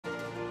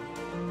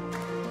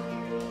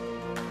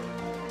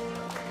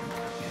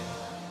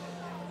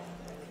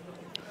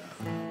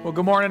Well,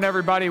 good morning,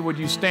 everybody. Would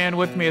you stand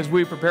with me as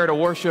we prepare to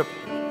worship?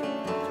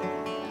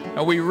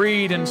 Now, we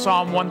read in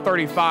Psalm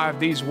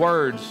 135 these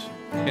words.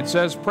 It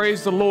says,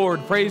 "Praise the Lord,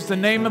 praise the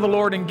name of the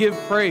Lord, and give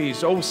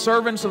praise, O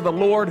servants of the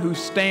Lord who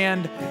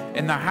stand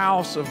in the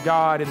house of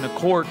God, in the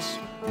courts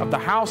of the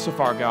house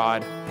of our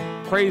God.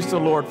 Praise the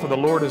Lord, for the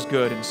Lord is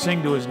good, and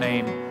sing to his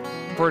name,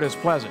 for it is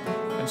pleasant."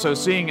 And so,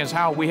 seeing as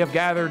how we have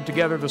gathered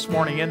together this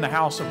morning in the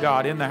house of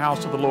God, in the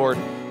house of the Lord,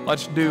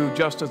 let's do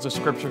just as the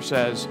Scripture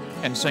says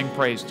and sing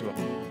praise to him.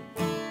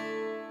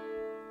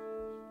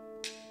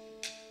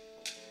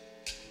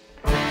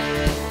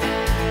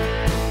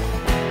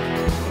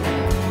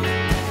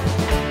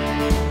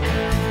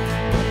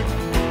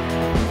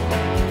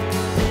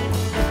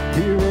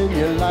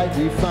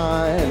 We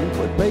find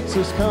what makes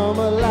us come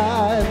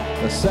alive,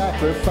 a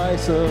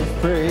sacrifice of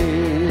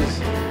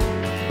praise.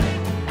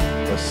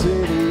 A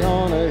city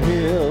on a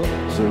hill,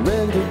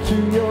 surrendered to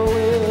your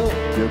will,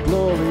 your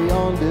glory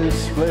on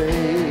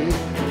display.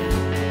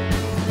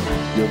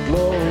 Your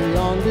glory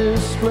on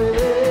display.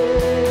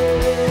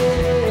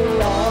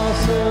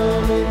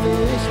 Awesome in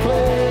this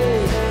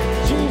place.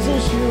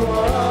 Jesus, you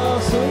are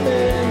awesome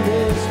in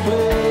this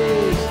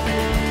place.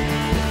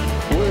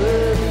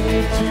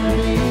 Worthy to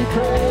be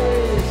praised.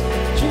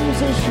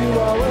 Jesus, you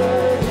are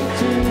worthy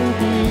to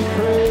be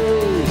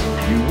praised.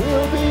 You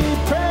will be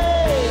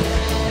praised.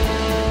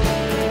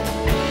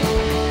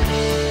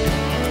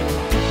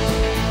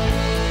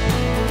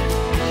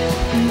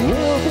 You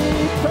will be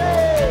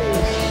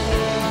praised.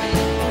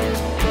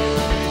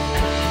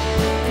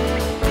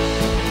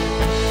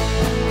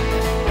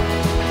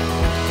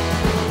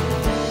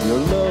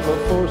 Your love, a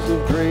force of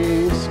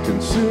grace,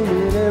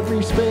 consuming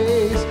every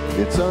space.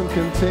 It's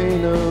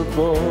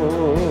uncontainable.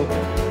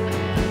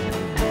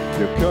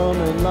 You're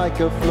coming like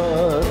a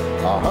flood,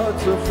 our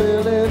hearts are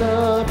filling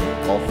up,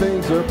 all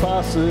things are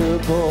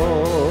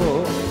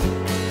possible,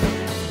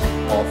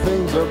 all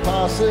things are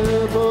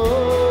possible.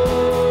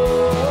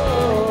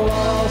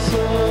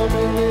 Awesome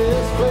in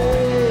this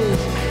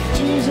place,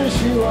 Jesus,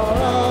 you are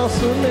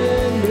awesome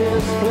in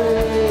this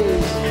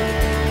place.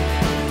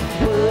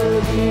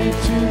 Worthy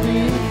to be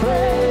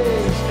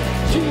praised,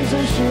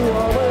 Jesus, you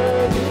are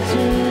worthy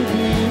to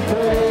be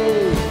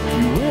praised.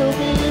 You will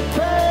be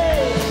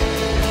praised.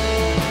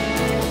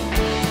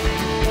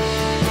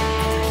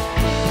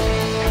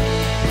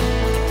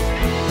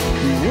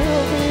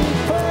 Will be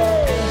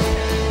praised.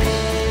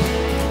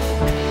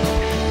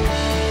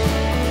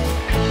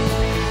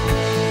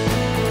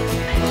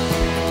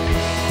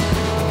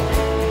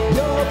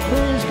 Your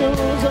praise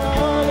goes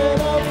on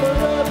and on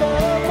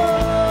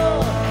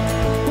forevermore.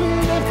 We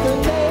lift the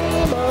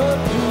name of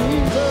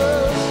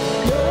Jesus.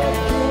 Your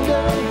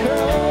kingdom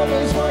come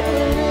is what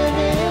we're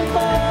living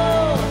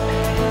for.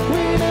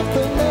 We lift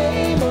the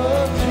name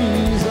of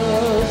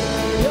Jesus.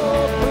 Your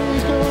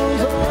praise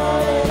goes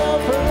on and on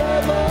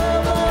forevermore.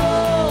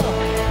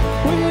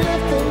 We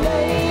lift the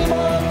name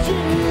of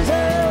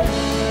Jesus.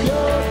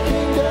 Your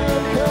kingdom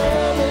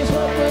come is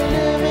what we're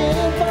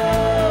living for.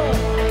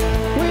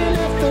 We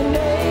lift the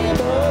name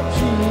of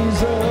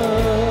Jesus.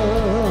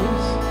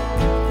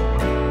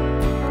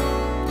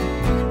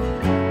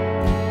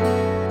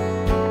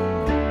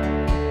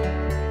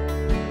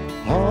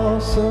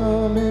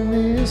 Awesome in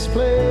this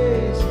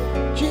place.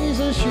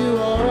 Jesus, you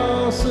are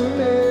awesome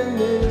in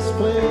this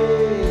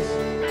place.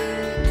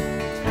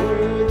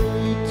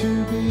 Worthy to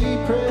be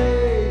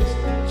praised.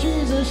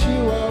 Jesus,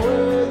 you are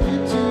worthy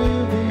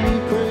to be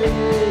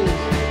praised.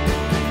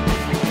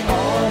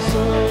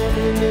 Awesome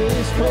in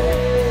this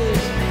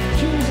place.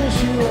 Jesus,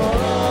 you are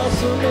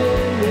awesome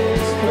in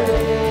this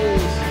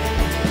place.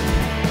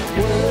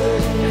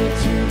 Worthy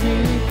to be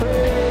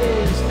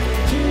praised.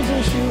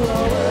 Jesus, you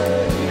are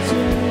worthy to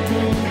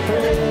be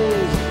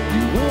praised.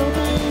 You will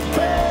be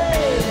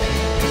praised.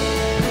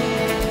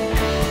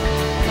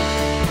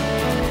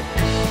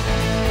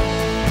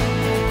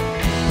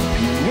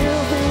 You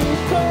will be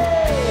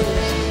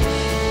praised.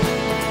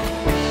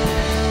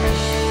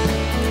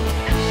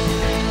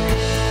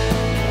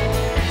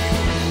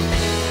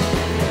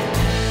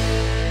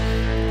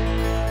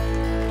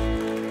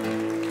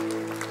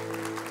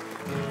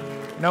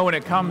 You know, when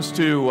it comes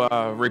to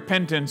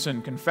repentance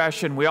and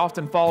confession, we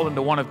often fall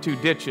into one of two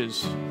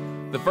ditches.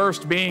 The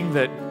first being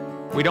that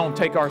we don't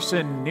take our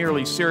sin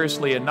nearly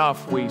seriously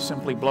enough. We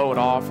simply blow it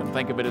off and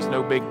think of it as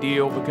no big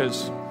deal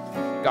because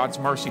God's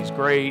mercy is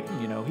great.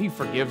 You know, He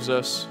forgives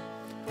us.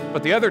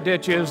 But the other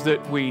ditch is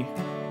that we,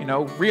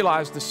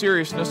 realize the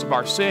seriousness of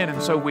our sin,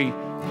 and so we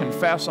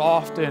confess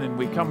often and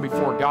we come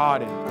before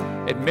God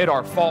and admit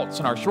our faults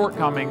and our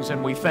shortcomings,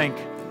 and we think,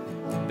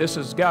 this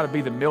has got to be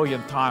the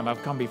millionth time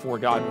I've come before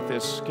God with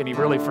this. Can He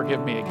really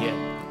forgive me again?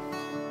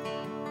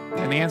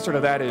 And the answer to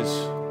that is,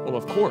 well,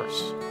 of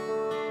course.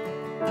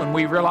 When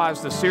we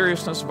realize the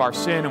seriousness of our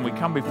sin and we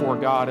come before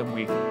God and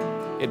we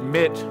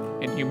admit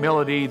in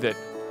humility that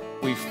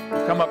we've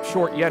come up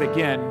short yet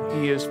again,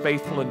 He is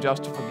faithful and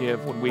just to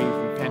forgive when we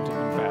repent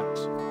and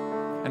confess.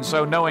 And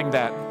so knowing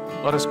that,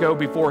 let us go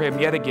before Him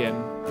yet again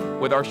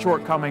with our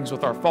shortcomings,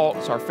 with our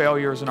faults, our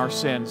failures, and our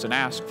sins, and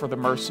ask for the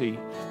mercy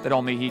that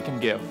only He can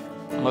give.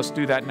 And let's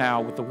do that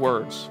now with the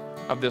words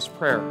of this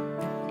prayer.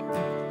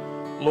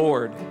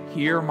 Lord,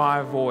 hear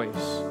my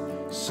voice.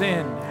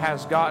 Sin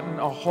has gotten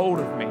a hold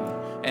of me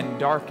and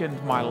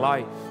darkened my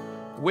life.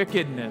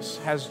 Wickedness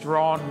has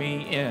drawn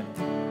me in.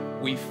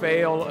 We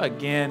fail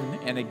again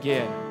and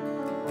again.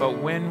 But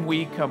when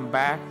we come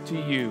back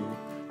to you,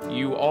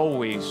 you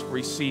always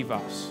receive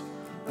us.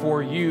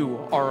 For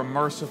you are a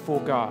merciful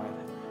God.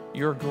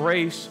 Your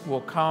grace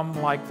will come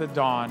like the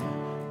dawn.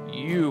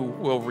 You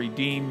will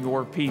redeem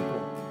your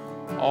people.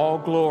 All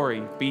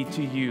glory be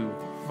to you,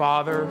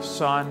 Father,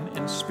 Son,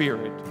 and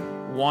Spirit,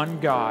 one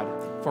God,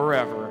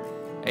 forever.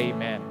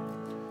 Amen.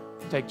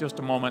 Take just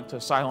a moment to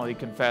silently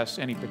confess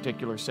any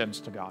particular sins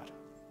to God.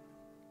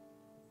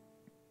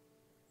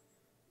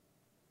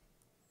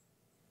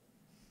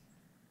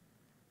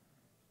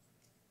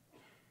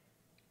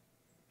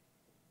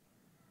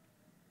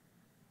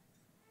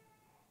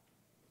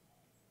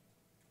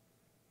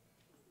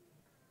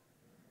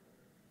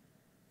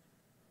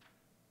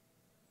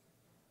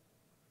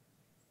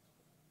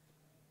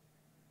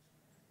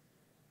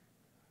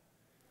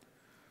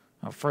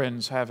 Now,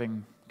 friends,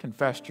 having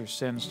confessed your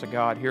sins to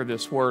God, hear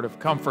this word of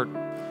comfort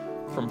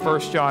from 1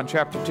 John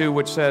chapter 2,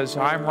 which says,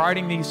 I am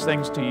writing these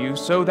things to you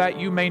so that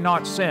you may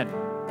not sin.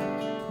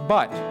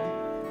 But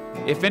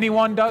if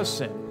anyone does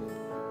sin,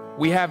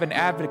 we have an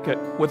advocate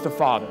with the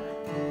Father,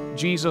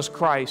 Jesus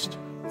Christ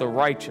the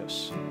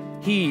righteous.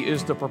 He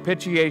is the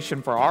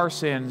propitiation for our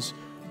sins,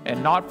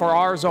 and not for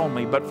ours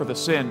only, but for the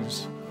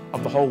sins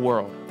of the whole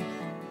world.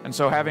 And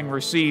so, having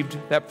received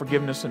that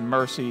forgiveness and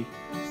mercy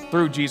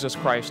through Jesus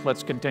Christ,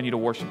 let's continue to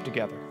worship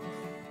together.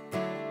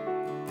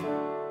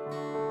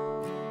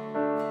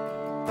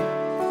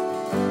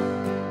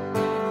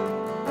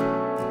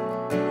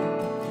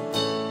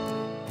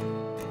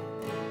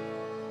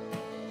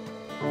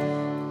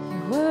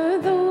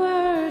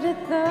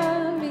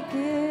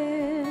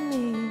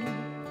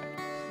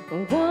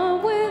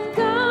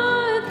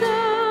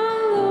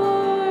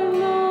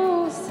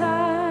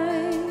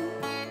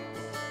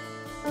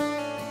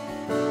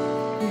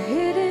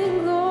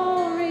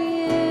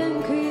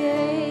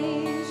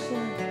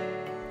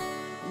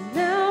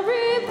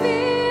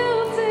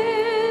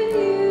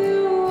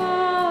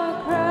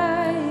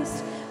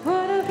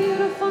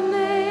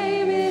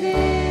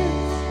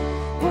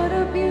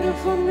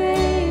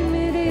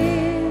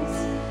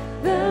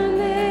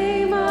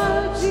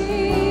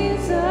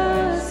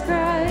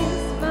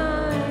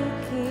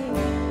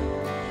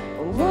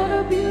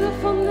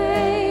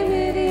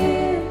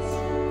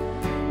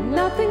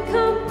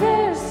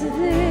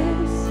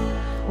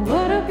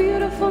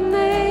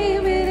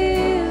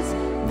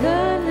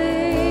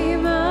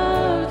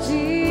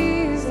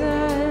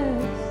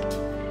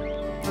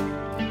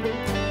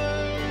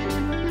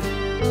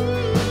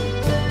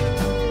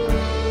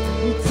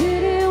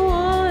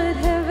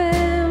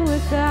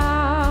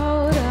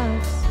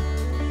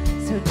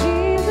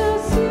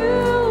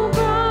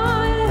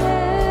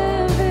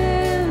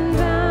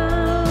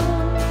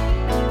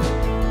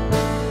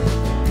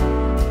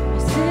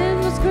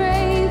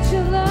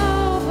 Your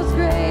love was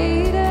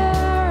greater.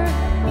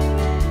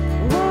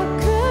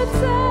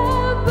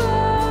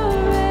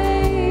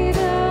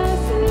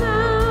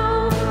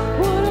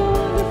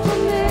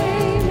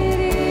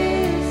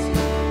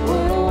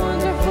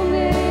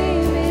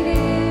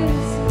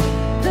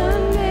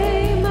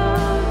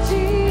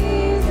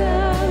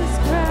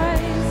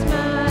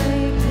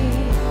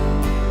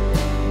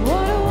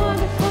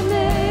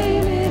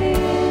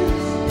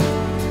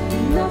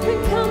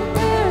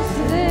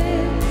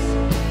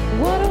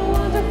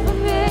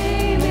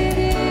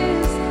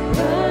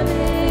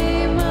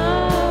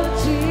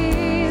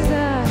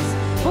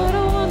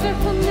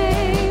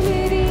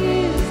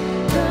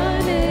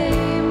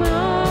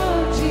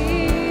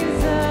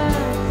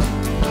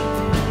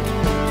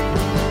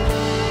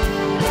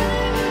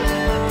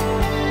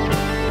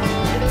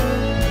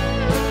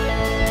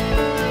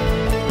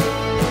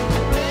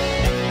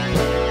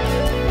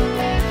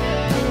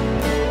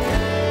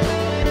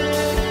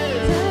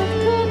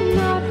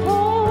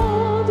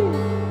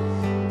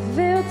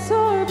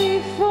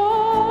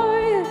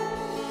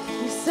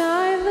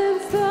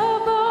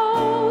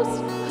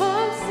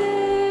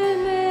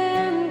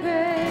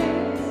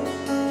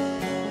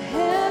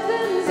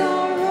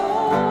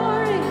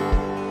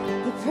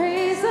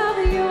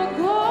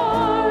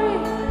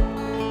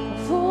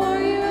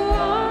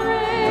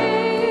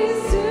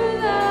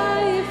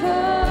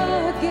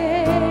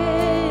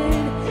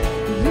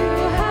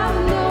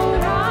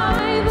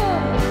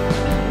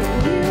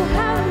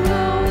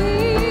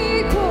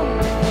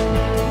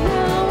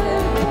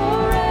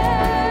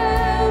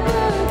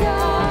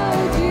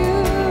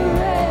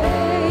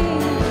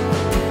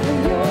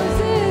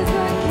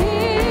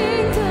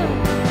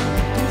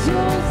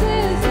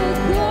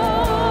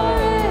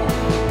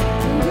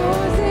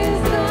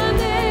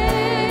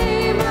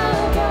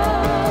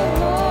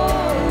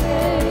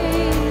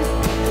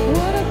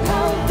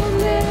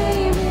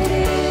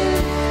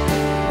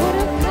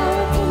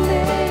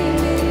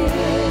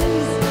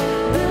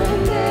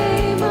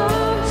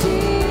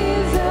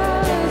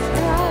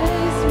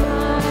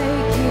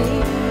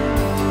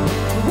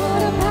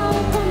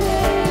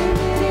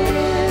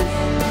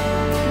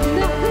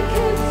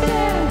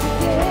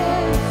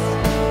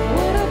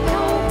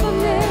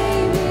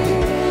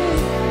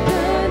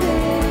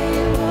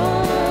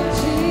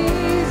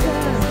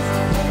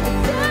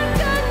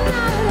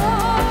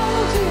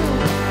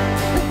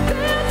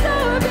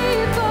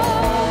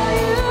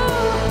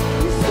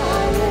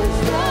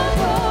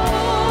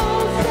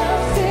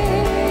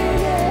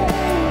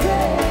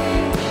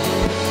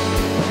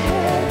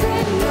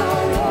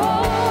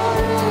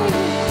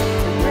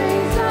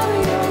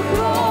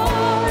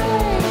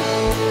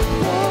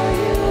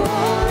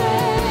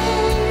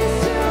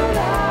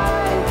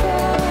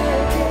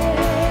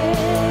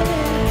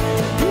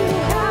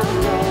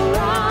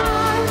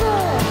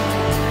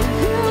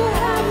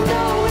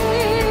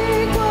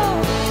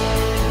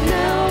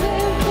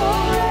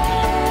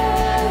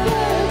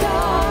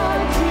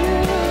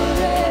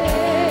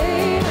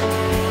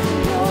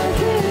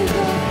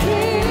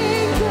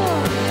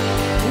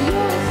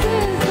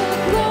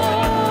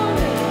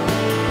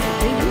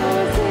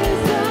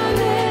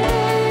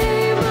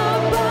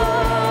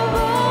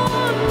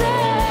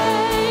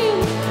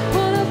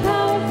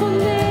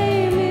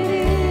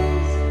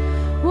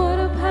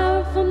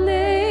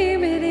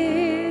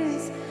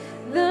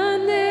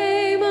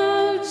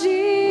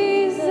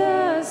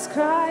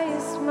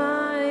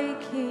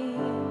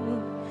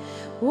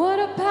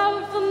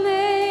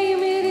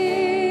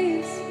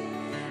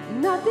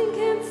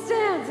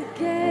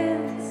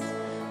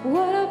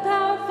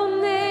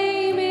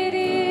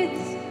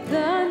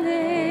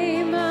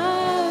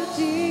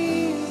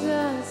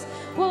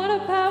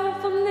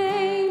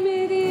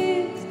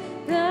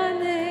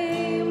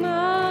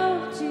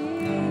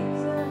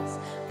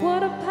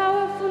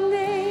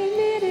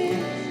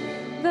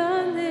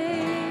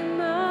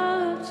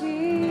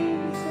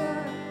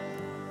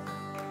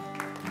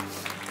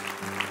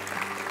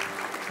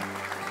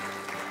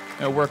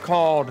 that we're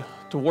called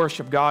to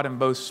worship God in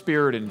both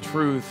spirit and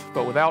truth,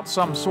 but without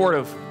some sort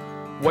of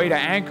way to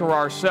anchor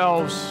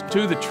ourselves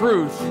to the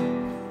truth,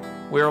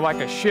 we are like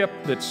a ship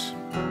that's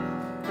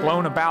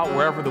blown about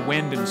wherever the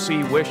wind and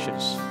sea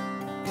wishes.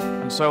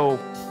 And so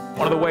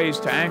one of the ways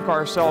to anchor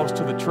ourselves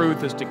to the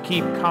truth is to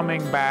keep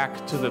coming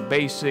back to the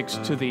basics,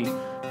 to the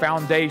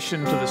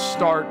foundation, to the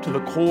start, to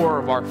the core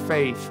of our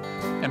faith,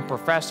 and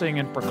professing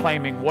and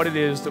proclaiming what it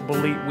is that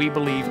we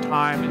believe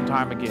time and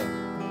time again.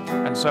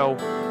 And so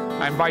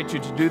I invite you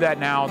to do that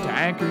now, to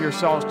anchor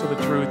yourselves to the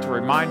truth, to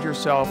remind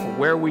yourself of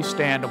where we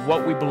stand, of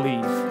what we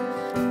believe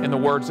in the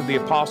words of the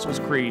Apostles'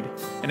 Creed,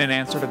 and in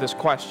answer to this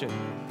question.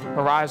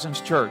 Horizons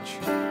Church,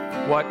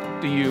 what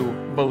do you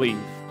believe?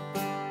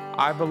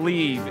 I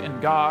believe in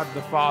God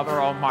the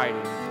Father Almighty,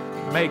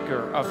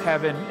 maker of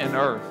heaven and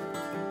earth.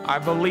 I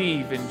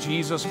believe in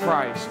Jesus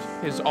Christ,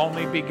 His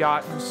only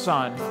begotten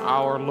Son,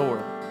 our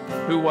Lord,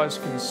 who was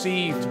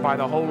conceived by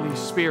the Holy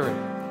Spirit,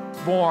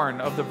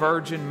 born of the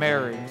Virgin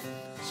Mary,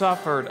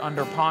 suffered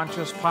under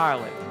Pontius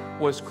Pilate,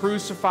 was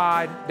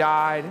crucified,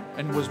 died,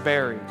 and was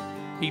buried.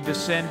 He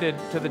descended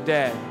to the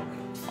dead.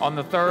 On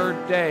the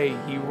third day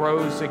He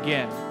rose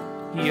again.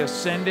 He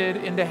ascended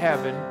into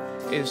heaven,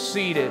 is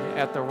seated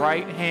at the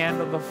right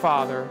hand of the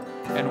Father,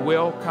 and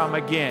will come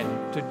again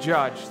to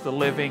judge the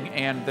living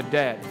and the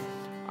dead.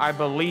 I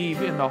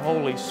believe in the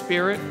Holy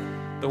Spirit,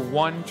 the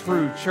one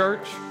true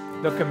church,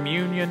 the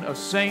communion of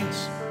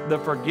saints, the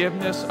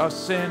forgiveness of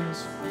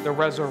sins, the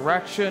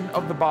resurrection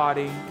of the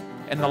body,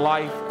 and the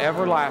life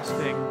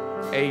everlasting.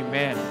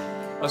 Amen.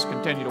 Let's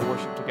continue to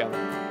worship together.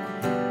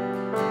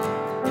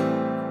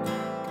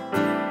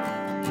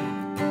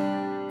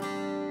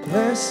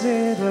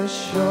 Blessed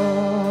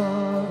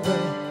assurance,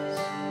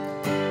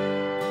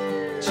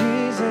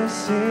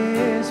 Jesus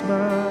is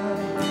mine.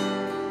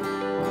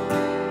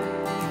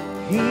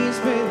 He's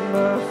been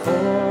my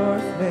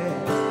fourth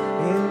man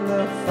in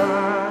the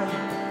fight,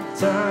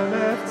 time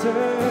after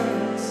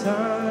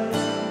time.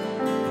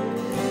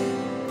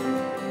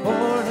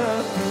 Born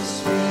of His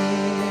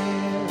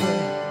Spirit,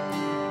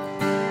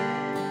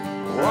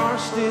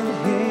 washed in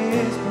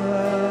His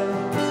blood,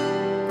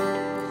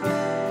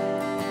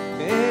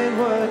 and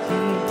what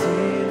He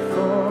did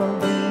for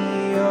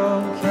me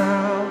on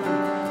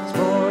Calvary is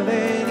more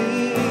than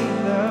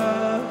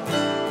enough.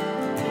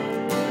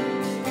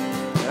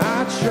 I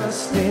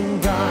trust in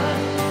God,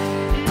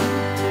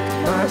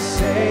 my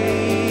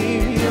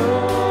Savior,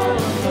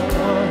 the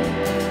one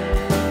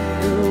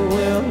who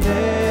will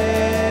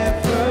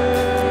never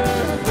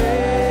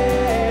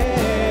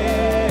fail.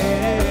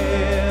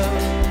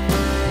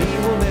 He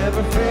will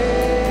never fail.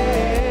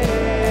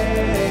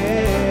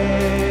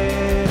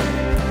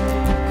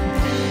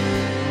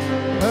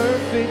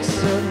 Perfect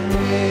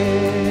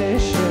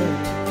submission,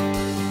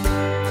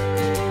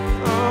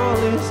 all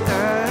is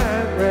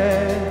at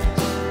rest.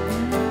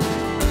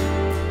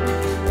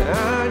 I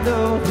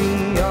know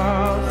the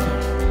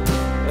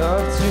author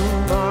of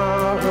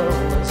tomorrow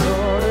has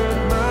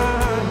ordered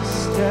my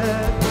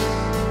steps.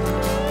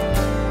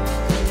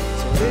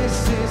 So this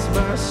is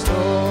my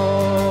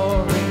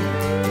story,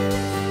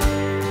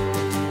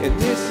 and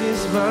this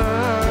is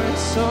my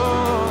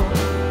song.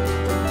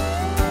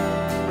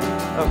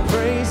 I'm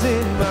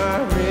praising my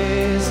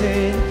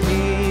risen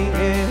King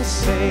and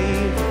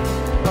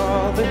Savior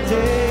all the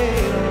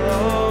day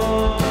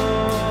long.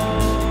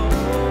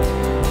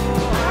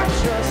 I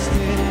trust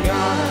in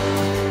God,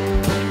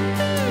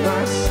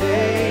 my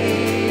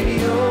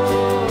Savior,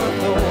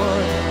 the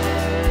one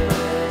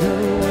who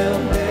will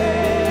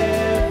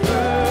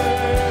never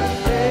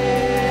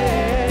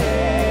fail.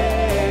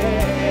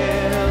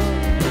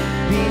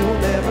 He will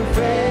never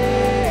fail.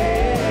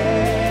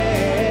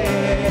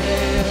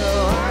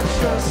 I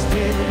trust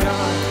in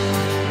God,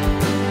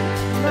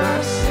 my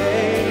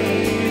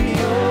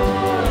Savior,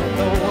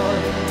 the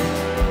one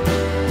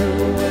who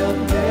will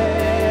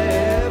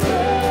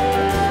never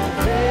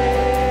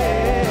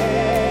fail.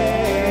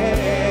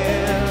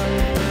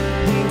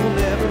 He will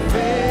never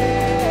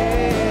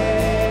fail.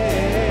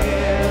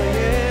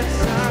 Yes,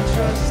 I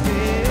trust in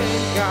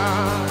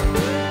God.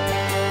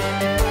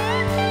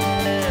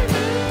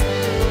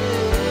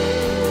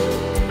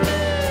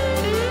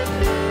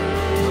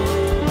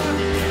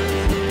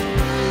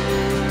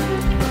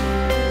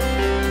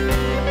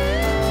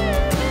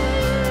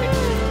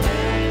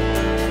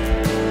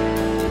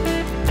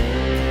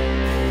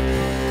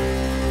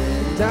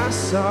 And I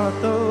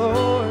sought the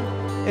Lord,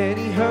 and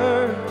He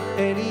heard,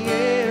 and He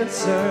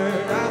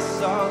answered. I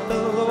sought the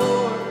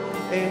Lord,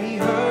 and He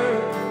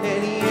heard,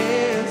 and He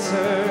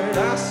answered.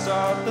 I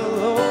sought the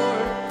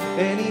Lord,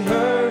 and He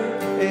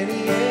heard, and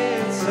He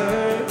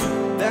answered.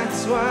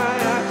 That's why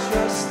I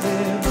trust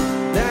Him.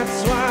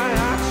 That's why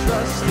I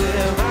trust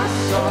Him. I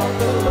sought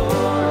the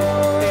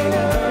Lord, and He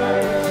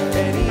heard,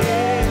 and He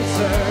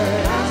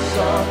answered. I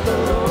sought the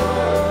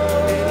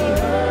Lord, and He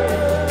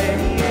heard, and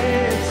He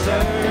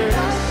answered. I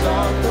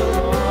sought the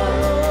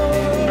Lord,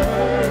 and He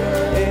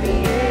heard, and He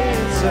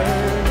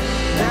answered.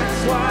 That's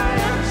why I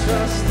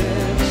trust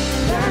Him.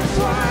 That's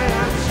why I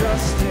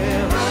trust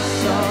Him. I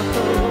sought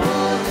the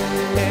Lord,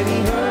 and He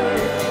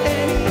heard,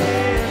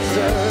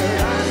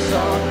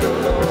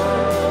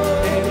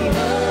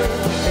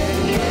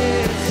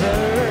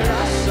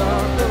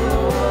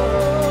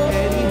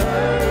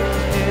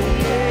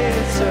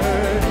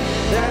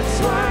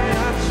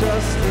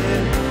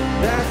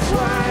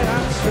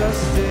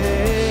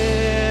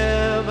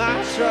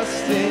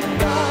 trust in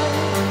God,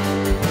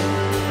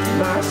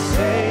 my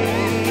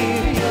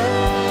Savior,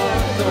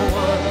 the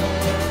one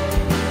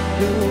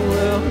who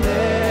will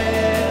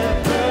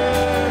never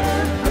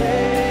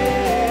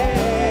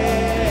fail.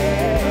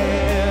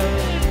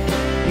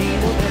 He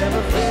will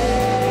never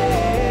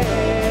fail.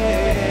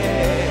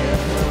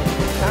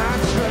 I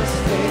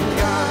trust in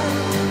God,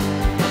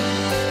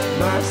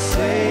 my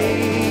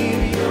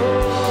Savior,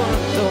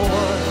 the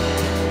one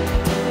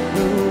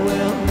who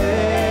will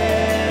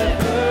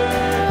never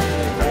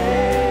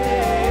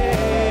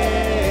fail.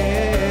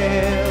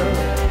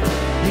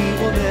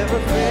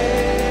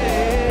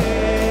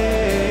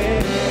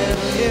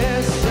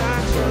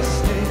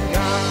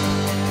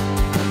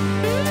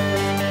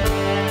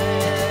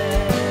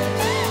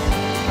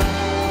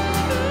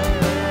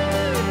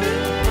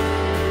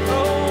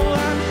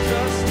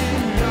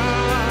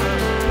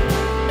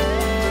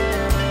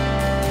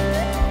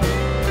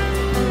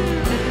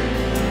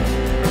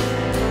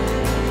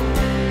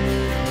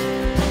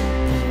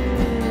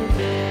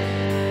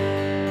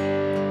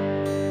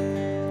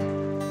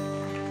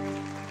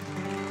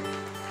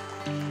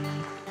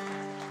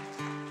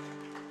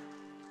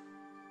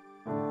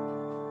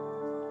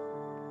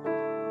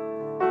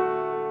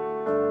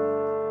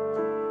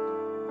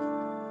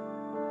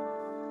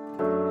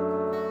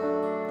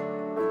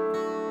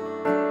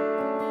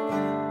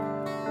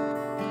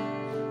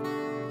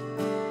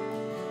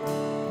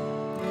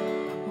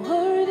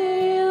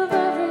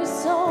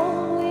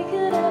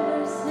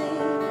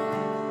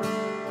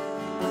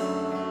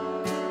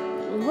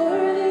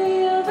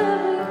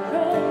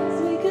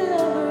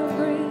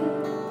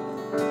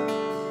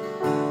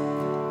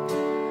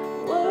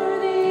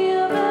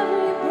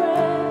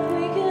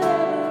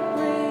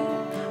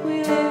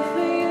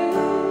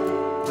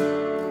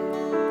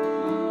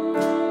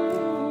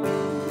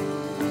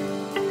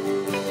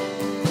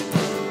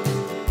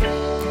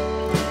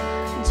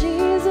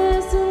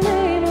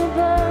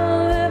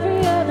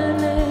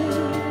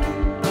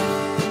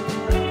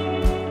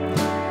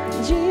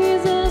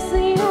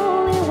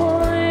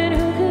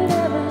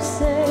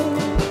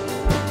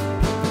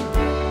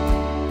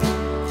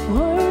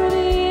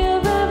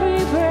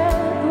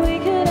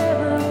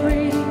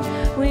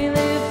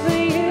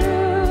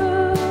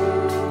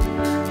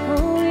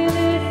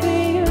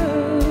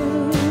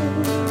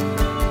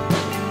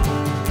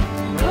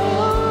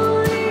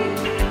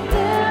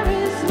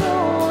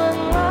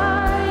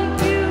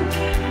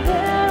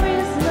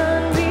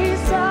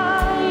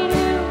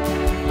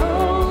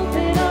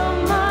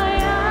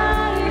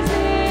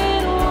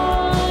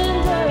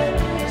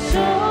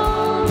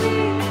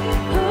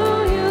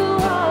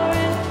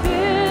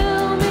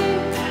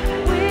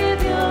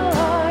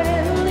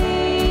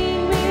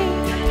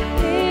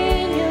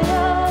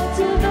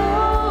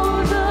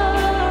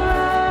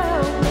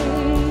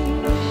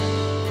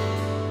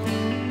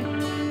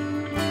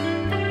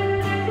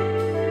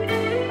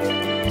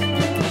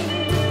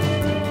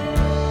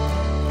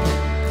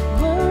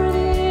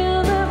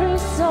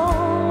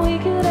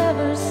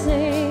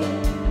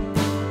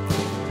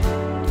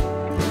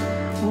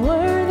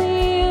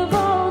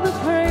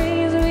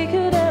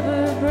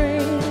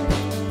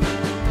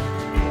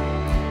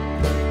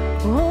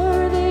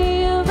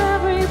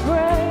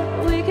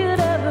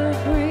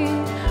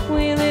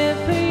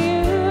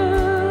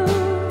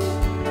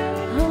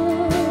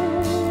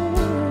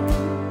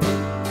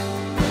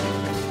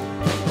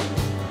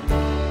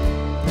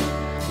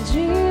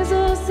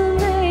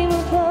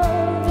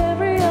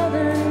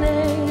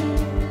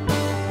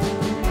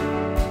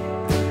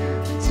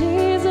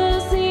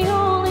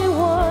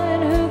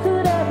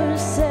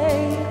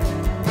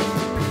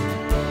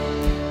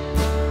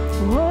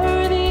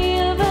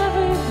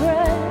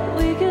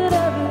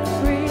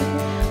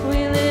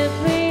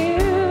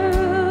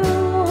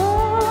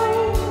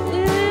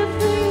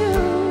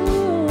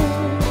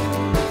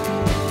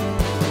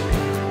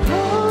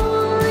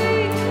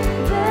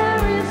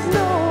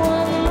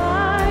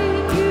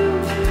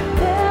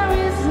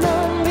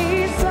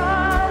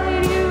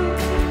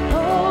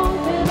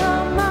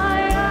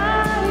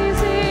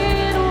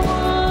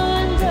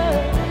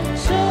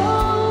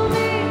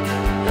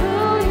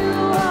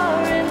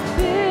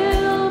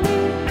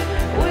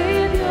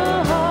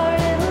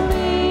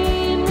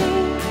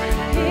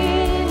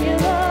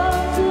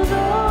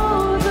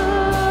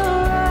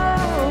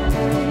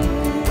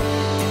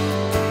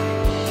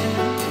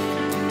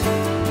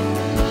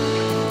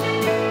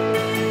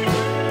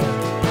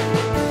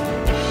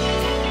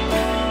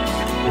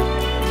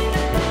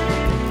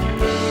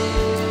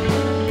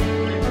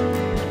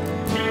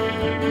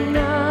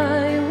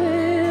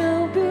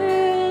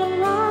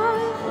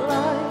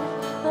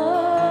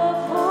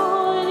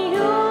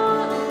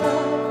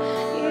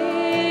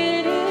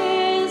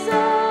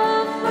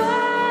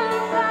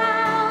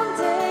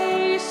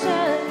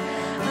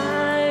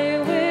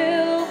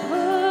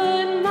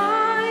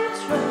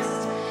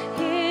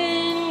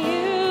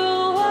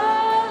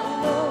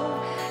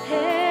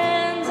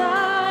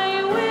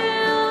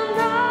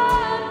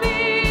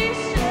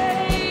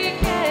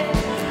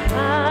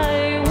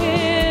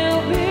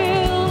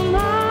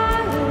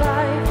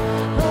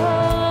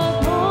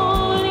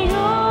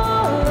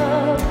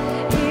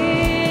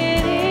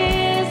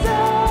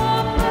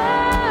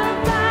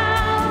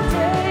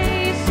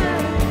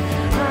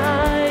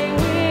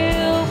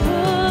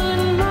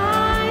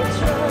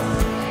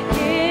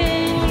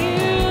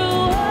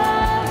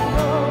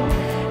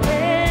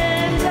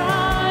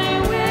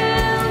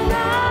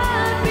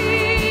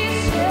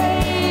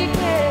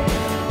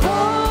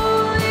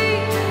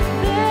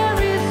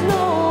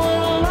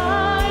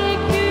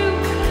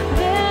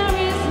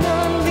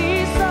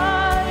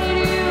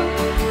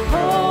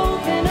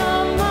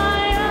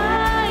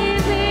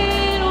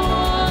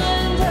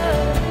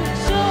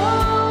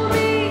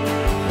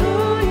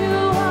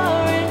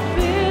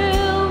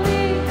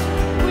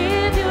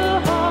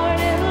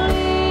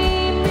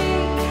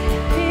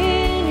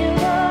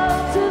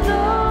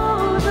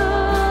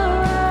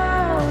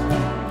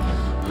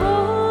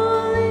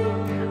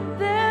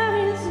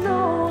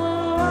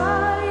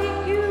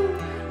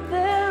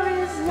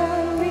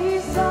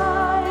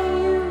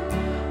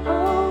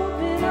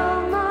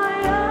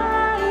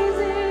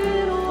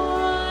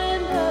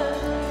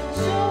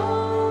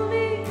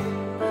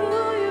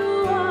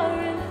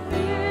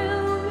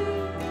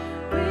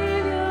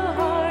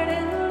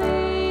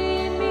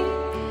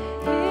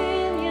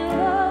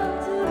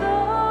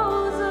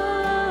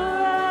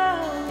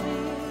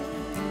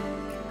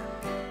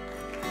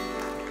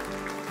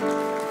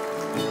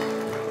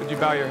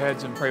 bow your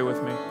heads and pray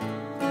with me?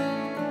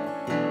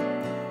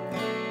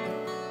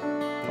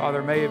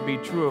 Father, may it be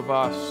true of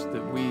us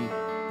that we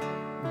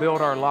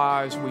build our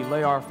lives, we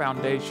lay our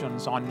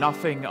foundations on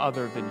nothing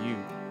other than you.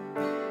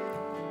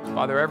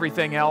 Father,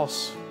 everything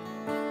else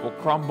will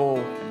crumble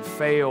and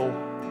fail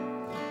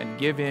and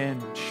give in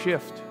and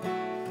shift.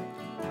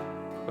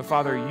 But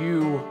Father,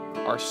 you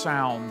are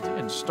sound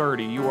and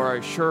sturdy. You are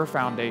a sure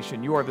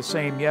foundation. You are the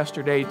same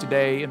yesterday,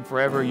 today, and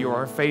forever. You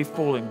are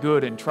faithful and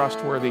good and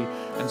trustworthy.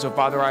 And so,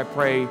 Father, I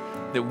pray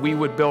that we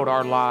would build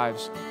our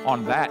lives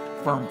on that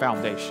firm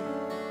foundation,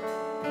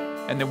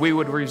 and that we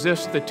would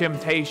resist the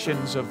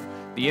temptations of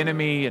the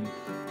enemy and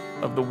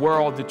of the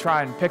world to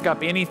try and pick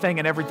up anything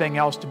and everything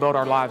else to build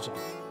our lives on.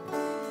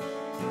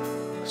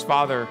 Because,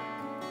 Father,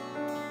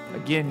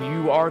 again,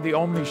 you are the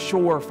only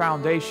sure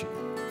foundation.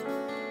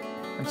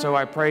 And so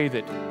I pray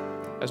that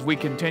as we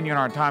continue in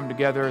our time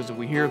together, as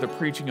we hear the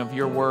preaching of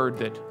your word,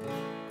 that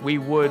we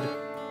would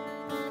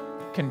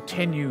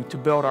continue to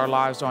build our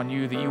lives on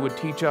you, that you would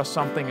teach us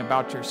something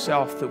about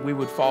yourself, that we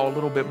would fall a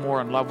little bit more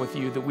in love with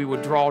you, that we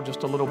would draw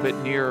just a little bit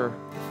nearer,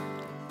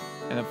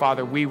 and that,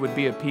 Father, we would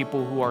be a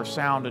people who are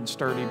sound and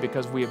sturdy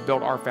because we have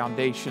built our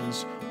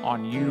foundations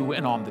on you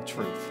and on the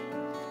truth.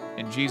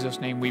 In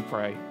Jesus' name we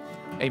pray.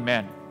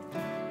 Amen.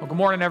 Well, good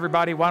morning,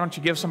 everybody. Why don't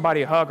you give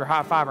somebody a hug or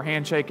high five or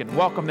handshake and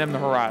welcome them to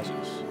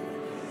Horizons.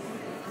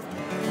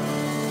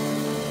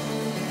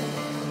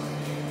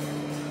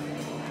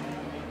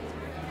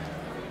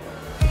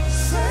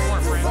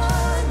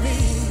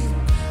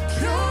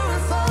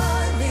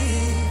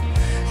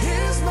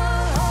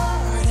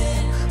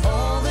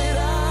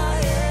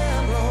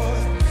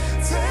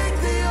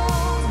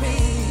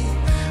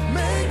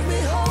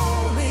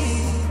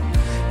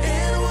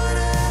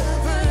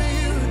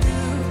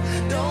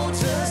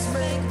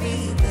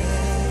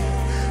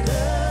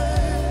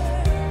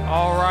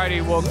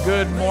 Well,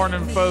 good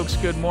morning, folks.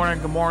 Good morning.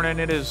 Good morning.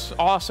 It is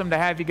awesome to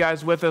have you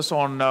guys with us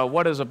on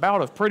what is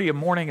about as pretty a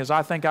morning as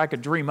I think I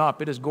could dream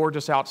up. It is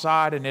gorgeous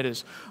outside, and it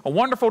is a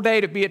wonderful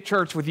day to be at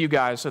church with you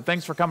guys. So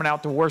thanks for coming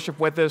out to worship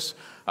with us.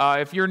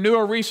 If you're new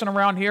or recent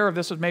around here, if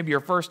this is maybe your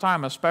first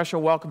time, a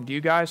special welcome to you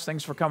guys.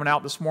 Thanks for coming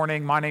out this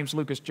morning. My name's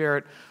Lucas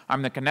Jarrett.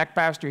 I'm the Connect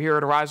Pastor here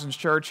at Horizons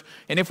Church.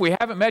 And if we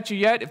haven't met you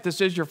yet, if this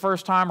is your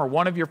first time or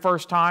one of your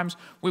first times,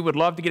 we would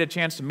love to get a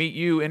chance to meet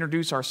you,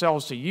 introduce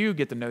ourselves to you,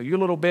 get to know you a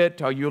little bit,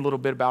 tell you a little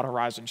bit about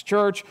Horizons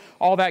Church,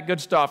 all that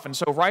good stuff. And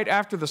so right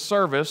after the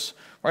service,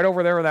 right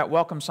over there where that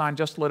welcome sign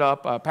just lit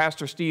up,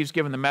 Pastor Steve's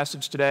giving the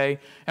message today.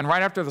 And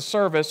right after the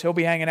service, he'll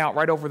be hanging out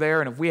right over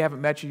there. And if we haven't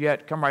met you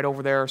yet, come right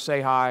over there,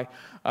 say hi.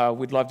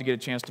 We'd love to get a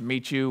chance to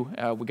meet you.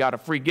 We got a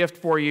free gift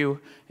for you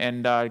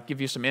and give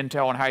you some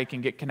intel on how you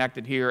can get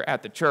connected here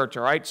at the church,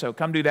 all right? So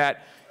come do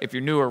that if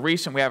you're new or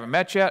recent. We haven't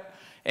met yet.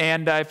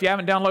 And if you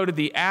haven't downloaded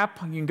the app,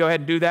 you can go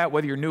ahead and do that,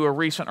 whether you're new or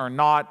recent or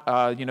not.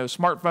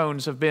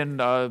 Smartphones have been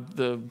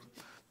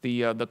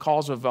the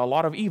cause of a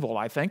lot of evil,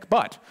 I think.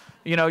 But,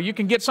 you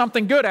can get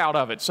something good out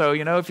of it. So,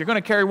 if you're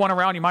going to carry one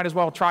around, you might as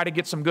well try to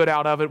get some good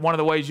out of it. One of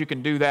the ways you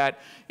can do that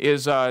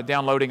is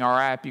downloading our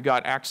app. You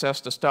got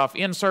access to stuff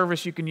in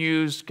service you can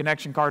use,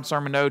 connection card,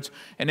 sermon notes,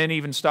 and then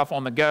even stuff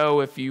on the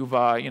go. If you've,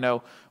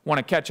 want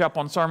to catch up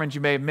on sermons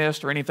you may have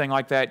missed or anything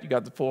like that, you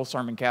got the full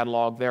sermon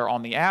catalog there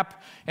on the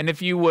app. And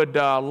if you would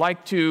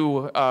like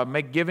to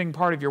make giving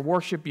part of your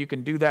worship, you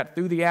can do that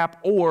through the app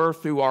or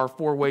through our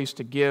 4 ways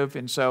to give.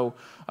 And so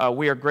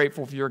we are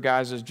grateful for your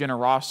guys'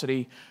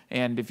 generosity.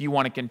 And if you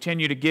want to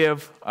continue to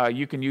give,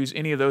 you can use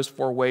any of those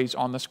 4 ways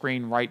on the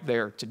screen right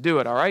there to do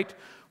it, all right?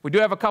 We do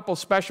have a couple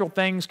special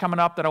things coming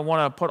up that I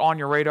want to put on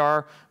your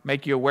radar,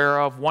 make you aware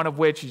of. One of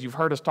which is you've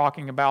heard us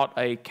talking about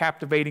a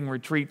captivating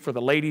retreat for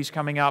the ladies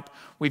coming up.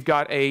 We've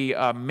got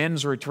a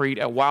men's retreat,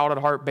 a Wild at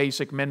Heart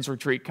Basic men's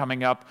retreat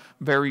coming up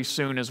very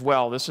soon as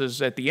well. This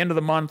is at the end of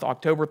the month,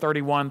 October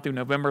 31 through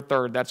November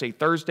 3rd. That's a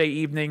Thursday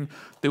evening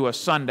through a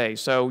Sunday.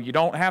 So you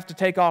don't have to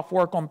take off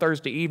work on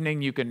Thursday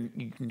evening. You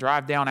can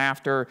drive down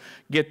after,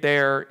 get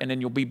there, and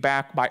then you'll be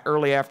back by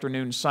early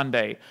afternoon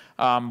Sunday.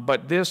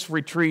 But this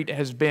retreat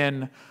has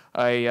been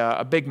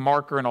a big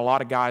marker in a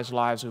lot of guys'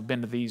 lives who've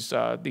been to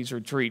these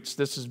retreats.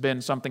 This has been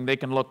something they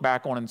can look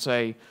back on and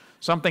say,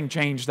 something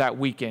changed that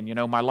weekend.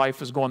 My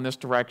life is going this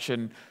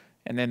direction,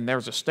 and then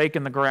there's a stake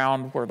in the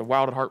ground where the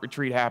Wild at Heart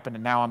retreat happened,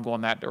 and now I'm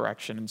going that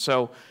direction. And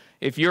so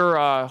if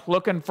you're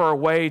looking for a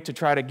way to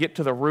try to get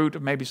to the root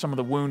of maybe some of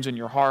the wounds in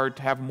your heart,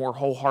 to have a more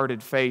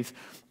wholehearted faith,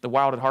 the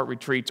Wild at Heart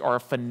retreats are a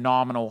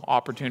phenomenal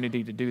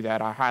opportunity to do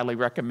that. I highly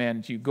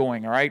recommend you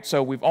going, all right?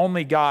 So we've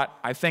only got,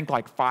 I think,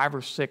 like 5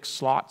 or 6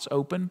 slots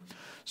open.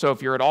 So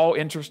if you're at all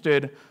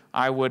interested,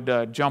 I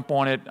would jump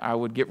on it. I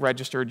would get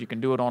registered. You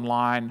can do it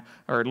online,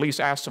 or at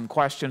least ask some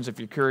questions if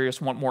you're curious,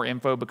 want more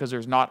info, because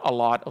there's not a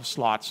lot of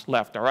slots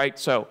left, all right?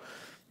 So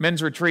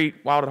men's retreat,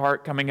 Wild at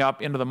Heart, coming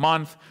up into the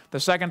month.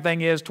 The second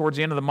thing is, towards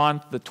the end of the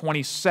month, the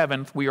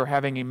 27th, we are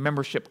having a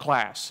membership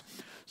class.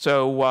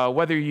 So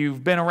whether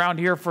you've been around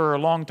here for a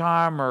long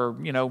time or,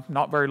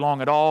 not very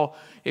long at all,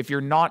 if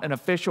you're not an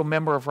official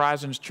member of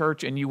Horizons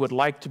Church and you would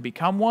like to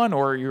become one,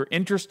 or you're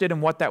interested in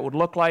what that would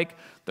look like,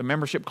 the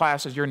membership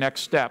class is your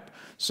next step.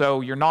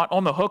 So you're not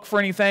on the hook for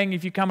anything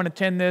if you come and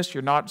attend this.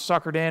 You're not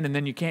suckered in and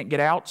then you can't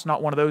get out. It's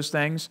not one of those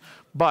things.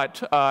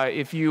 But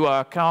if you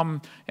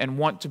come and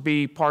want to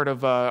be part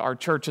of our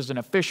church as an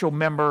official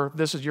member,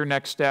 this is your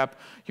next step.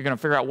 You're going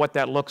to figure out what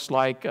that looks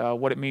like,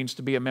 what it means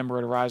to be a member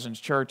at Horizons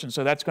Church. And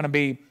so that's going to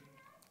be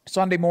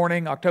Sunday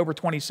morning, October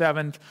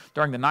 27th,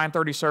 during the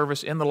 9:30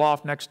 service in the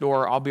loft next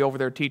door. I'll be over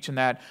there teaching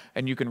that,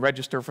 and you can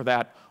register for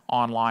that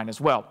online as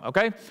well,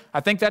 okay?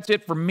 I think that's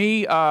it for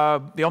me.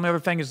 The only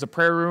other thing is the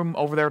prayer room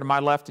over there to my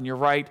left and your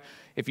right.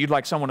 If you'd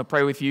like someone to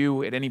pray with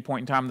you at any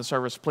point in time in the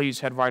service, please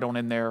head right on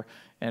in there,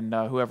 and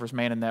whoever's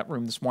manning that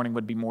room this morning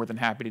would be more than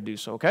happy to do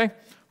so, okay?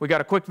 We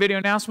got a quick video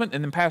announcement,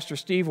 and then Pastor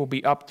Steve will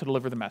be up to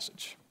deliver the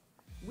message.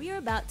 We are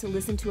about to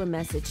listen to a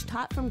message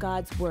taught from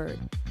God's Word.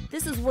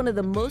 This is one of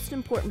the most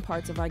important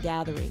parts of our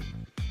gathering.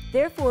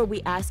 Therefore,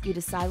 we ask you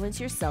to silence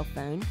your cell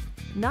phone,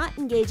 not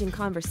engage in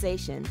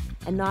conversation,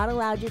 and not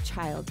allow your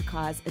child to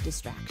cause a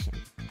distraction.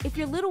 If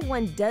your little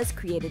one does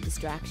create a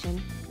distraction,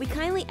 we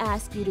kindly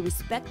ask you to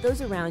respect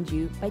those around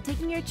you by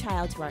taking your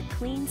child to our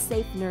clean,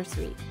 safe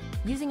nursery,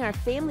 using our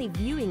family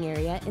viewing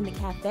area in the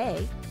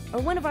cafe,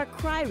 or one of our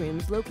cry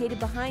rooms located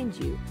behind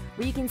you,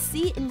 where you can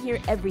see and hear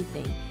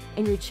everything,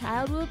 and your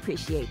child will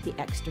appreciate the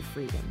extra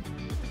freedom.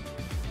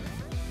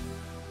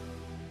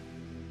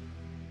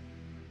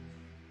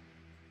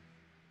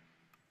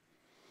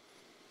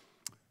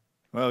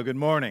 Well, good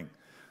morning.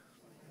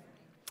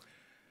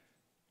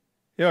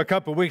 A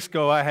couple of weeks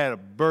ago, I had a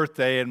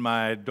birthday, and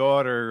my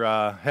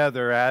daughter,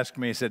 Heather, asked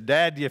me, said,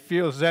 "Dad, do you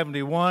feel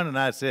 71? And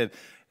I said,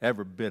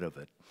 "Every bit of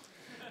it."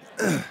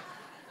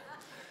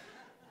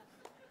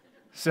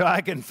 So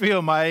I can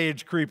feel my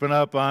age creeping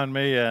up on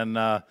me, and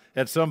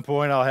at some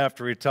point I'll have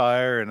to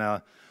retire.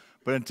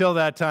 But until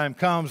that time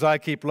comes, I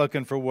keep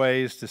looking for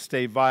ways to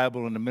stay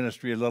viable in the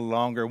ministry a little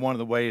longer. One of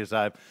the ways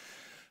I've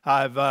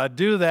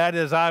do that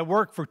is I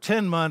work for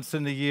 10 months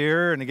in the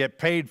year and I get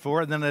paid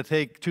for it, and then I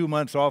take 2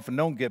 months off and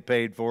don't get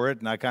paid for it,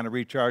 and I kind of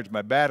recharge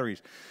my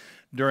batteries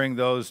during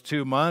those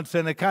 2 months,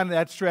 and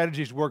that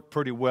strategy's worked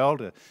pretty well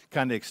to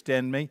kind of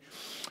extend me.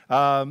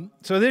 So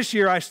this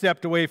year I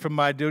stepped away from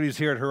my duties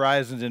here at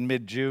Horizons in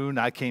mid-June.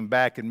 I came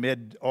back in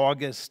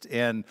mid-August,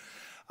 and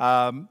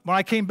when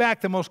I came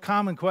back, the most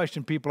common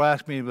question people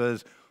asked me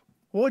was,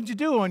 "What did you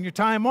do on your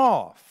time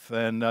off?"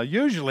 And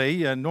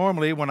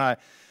normally when I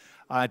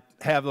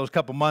have those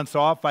couple months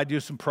off, I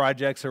do some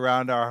projects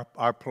around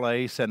our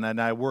place, and then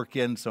I work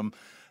in some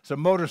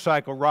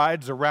motorcycle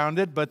rides around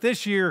it. But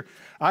this year,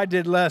 I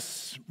did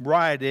less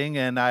riding,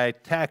 and I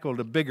tackled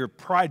a bigger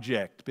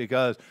project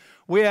because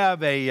we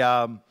have a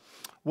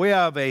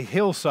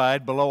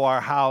hillside below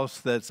our house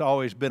that's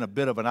always been a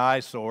bit of an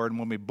eyesore. And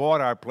when we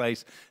bought our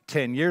place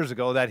 10 years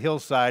ago, that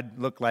hillside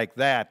looked like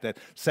that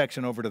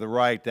section over to the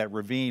right, that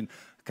ravine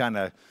kind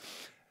of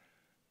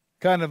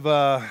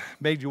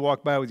made you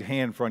walk by with your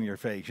hand in front of your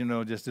face,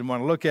 just didn't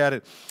want to look at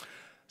it.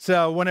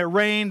 So when it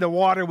rained, the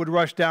water would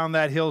rush down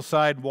that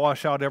hillside,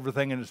 wash out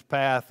everything in its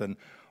path, and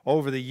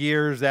over the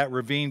years, that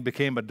ravine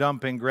became a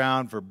dumping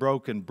ground for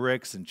broken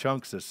bricks and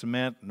chunks of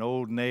cement and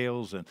old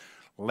nails and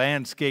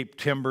landscape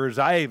timbers.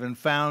 I even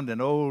found an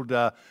old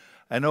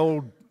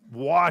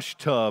wash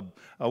tub,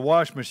 a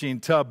wash machine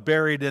tub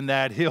buried in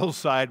that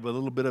hillside with a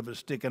little bit of it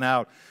sticking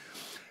out.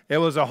 It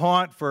was a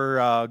haunt for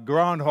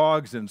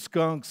groundhogs and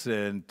skunks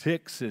and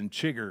ticks and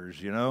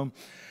chiggers,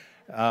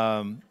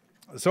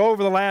 So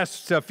over the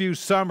last few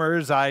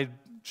summers, I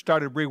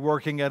started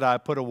reworking it. I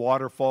put a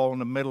waterfall in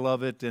the middle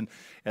of it, and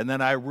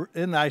then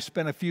I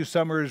spent a few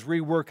summers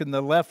reworking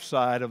the left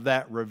side of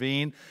that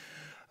ravine.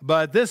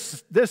 But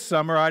this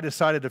summer, I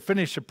decided to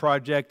finish the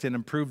project and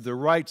improve the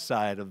right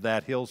side of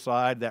that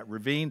hillside, that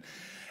ravine.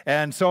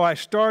 And so I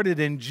started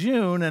in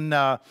June, and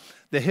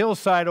the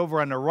hillside over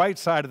on the right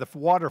side of the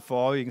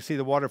waterfall, you can see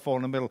the waterfall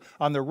in the middle.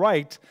 On the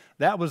right,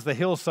 that was the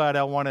hillside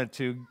I wanted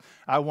to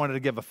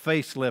give a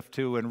facelift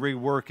to and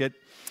rework it.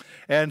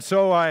 And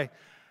so I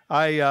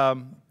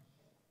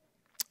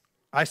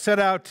set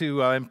out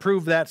to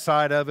improve that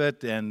side of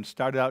it, and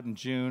started out in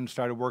June,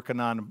 started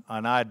working on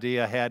an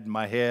idea I had in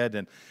my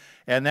head.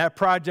 And that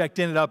project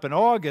ended up in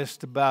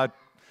August, about,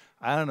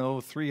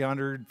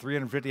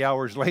 350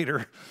 hours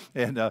later,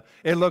 and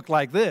it looked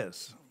like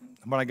this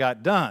when I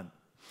got done.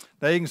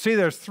 Now you can see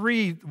there's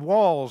 3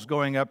 walls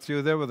going up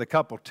through there with a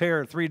couple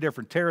 3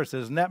 different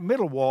terraces, and that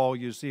middle wall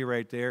you see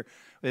right there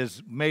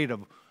is made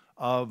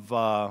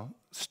of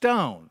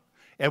stone.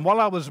 And while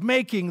I was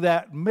making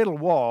that middle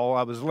wall,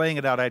 I was laying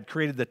it out. I'd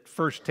created the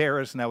first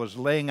terrace, and I was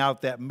laying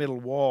out that middle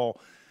wall.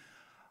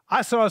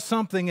 I saw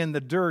something in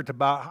the dirt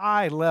about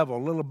eye level,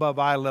 a little above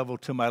eye level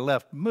to my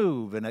left,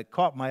 move, and it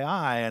caught my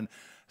eye. And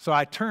so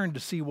I turned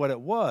to see what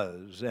it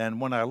was. And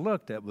when I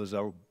looked, it was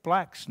a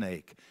black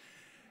snake.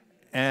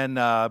 and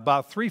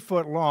about 3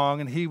 foot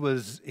long, and he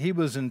was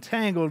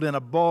entangled in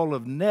a ball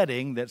of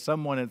netting that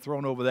someone had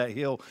thrown over that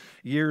hill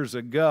years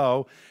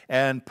ago,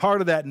 and part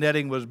of that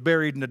netting was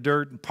buried in the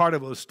dirt, and part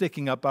of it was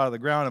sticking up out of the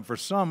ground, and for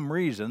some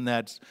reason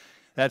that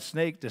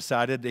snake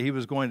decided that he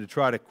was going to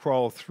try to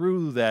crawl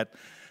through that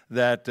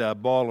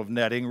ball of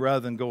netting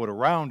rather than go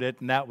around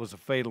it, and that was a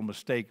fatal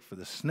mistake for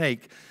the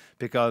snake,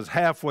 because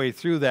halfway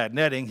through that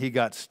netting he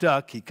got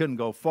stuck. He couldn't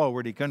go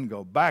forward, he couldn't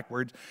go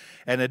backwards,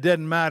 and it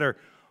didn't matter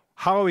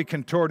how he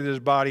contorted his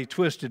body,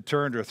 twisted,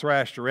 turned, or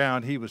thrashed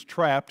around, he was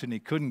trapped and he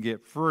couldn't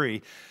get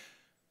free.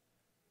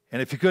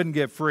 And if he couldn't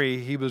get free,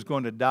 he was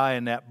going to die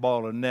in that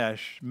ball of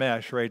mesh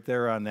right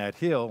there on that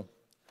hill.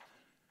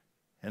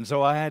 And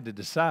so I had to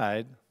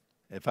decide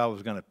if I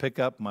was going to pick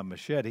up my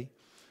machete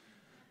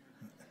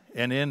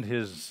and end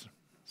his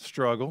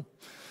struggle,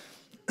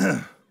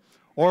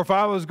 or if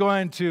I was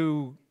going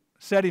to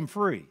set him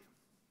free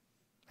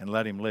and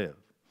let him live.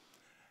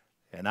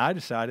 And I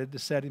decided to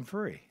set him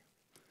free.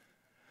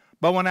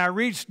 But when I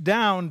reached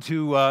down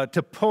to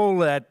pull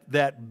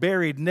that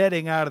buried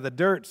netting out of the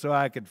dirt so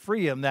I could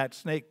free him, that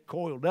snake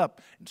coiled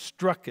up and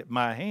struck at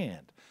my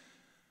hand.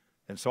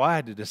 And so I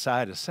had to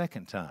decide a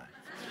second time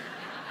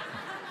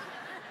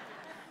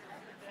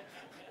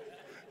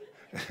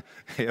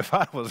if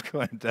I was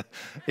going to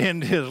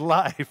end his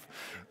life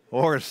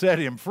or set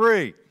him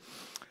free.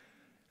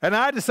 And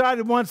I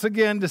decided once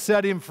again to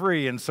set him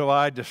free, and so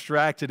I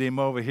distracted him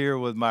over here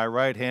with my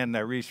right hand, and I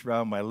reached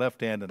around my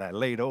left hand, and I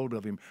laid hold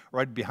of him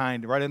right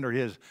under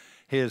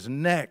his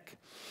neck,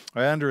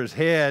 right under his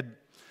head,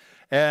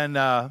 and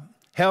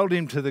held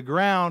him to the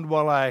ground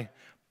while I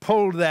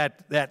pulled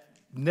that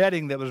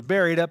netting that was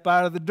buried up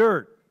out of the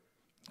dirt.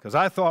 Because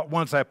I thought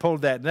once I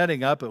pulled that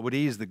netting up, it would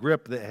ease the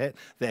grip that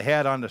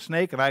had on the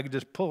snake, and I could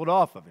just pull it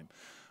off of him.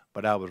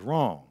 But I was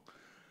wrong.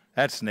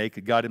 That snake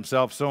had got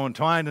himself so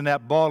entwined in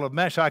that ball of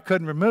mesh, I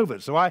couldn't remove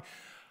it. So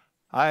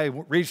I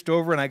reached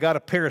over and I got a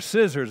pair of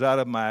scissors out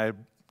of my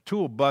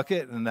tool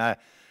bucket, and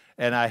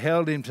I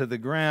held him to the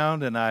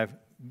ground, and I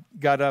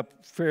got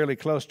up fairly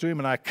close to him,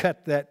 and I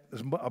cut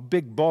a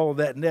big ball of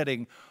that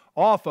netting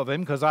off of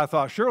him, because I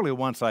thought surely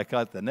once I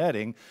cut the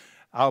netting,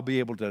 I'll be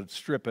able to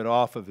strip it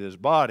off of his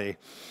body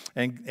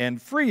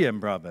and free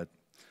him from it.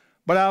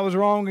 But I was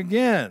wrong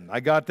again. I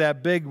got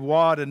that big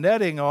wad of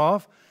netting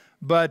off,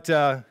 but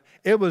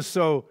it was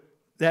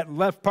that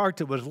left part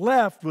that was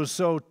left was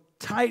so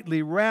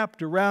tightly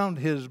wrapped around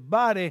his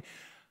body,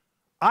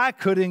 I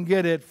couldn't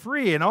get it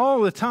free. And all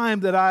the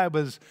time that I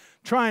was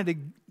trying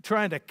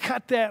to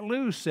cut that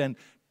loose and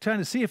trying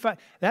to see if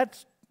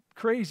that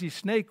crazy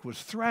snake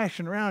was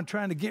thrashing around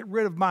trying to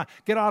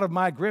get out of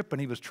my grip, and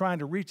he was trying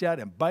to reach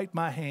out and bite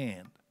my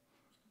hand.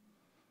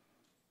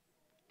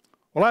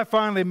 Well, I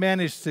finally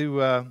managed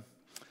to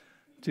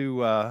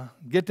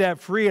get that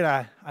free, and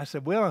I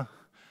said, well,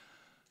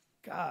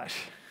 gosh,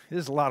 this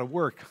is a lot of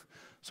work.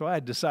 So I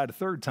had to decide a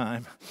third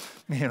time,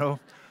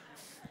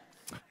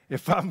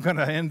 if I'm going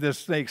to end this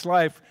snake's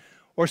life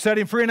or set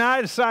him free. And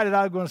I decided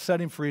I was going to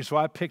set him free, so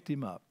I picked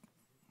him up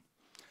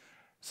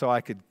so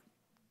I could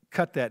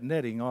cut that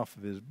netting off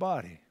of his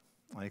body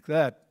like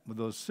that with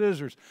those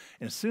scissors.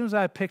 And as soon as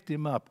I picked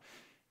him up,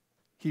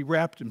 he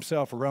wrapped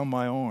himself around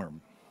my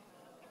arm.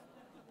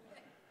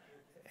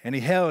 And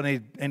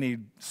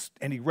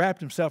he wrapped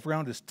himself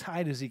around as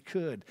tight as he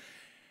could.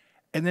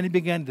 And then he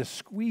began to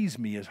squeeze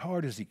me as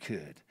hard as he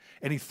could.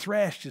 And he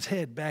thrashed his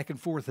head back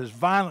and forth as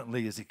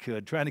violently as he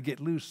could, trying to get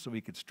loose so he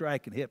could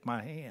strike and hit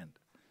my hand.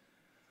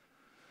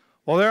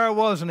 Well, there I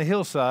was in a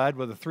hillside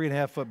with a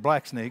 3.5-foot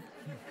black snake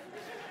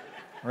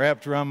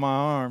wrapped around my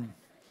arm.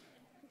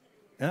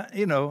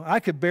 And, I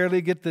could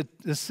barely get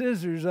the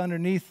scissors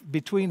underneath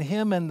between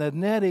him and the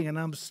netting, and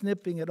I'm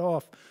snipping it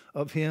off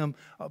of him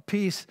a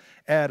piece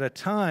at a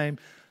time,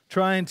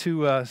 trying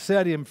to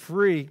set him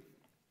free.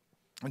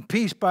 And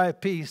piece by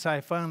piece, I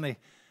finally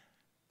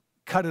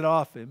cut it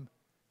off him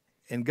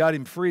and got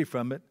him free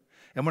from it.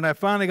 And when I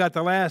finally got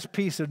the last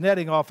piece of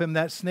netting off him,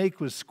 that snake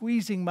was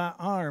squeezing my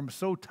arm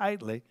so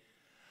tightly,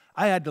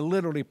 I had to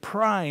literally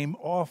pry him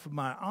off of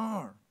my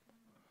arm.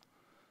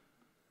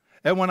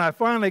 And when I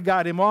finally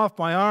got him off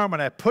my arm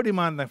and I put him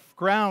on the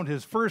ground,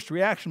 his first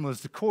reaction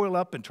was to coil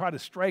up and try to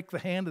strike the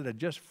hand that had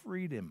just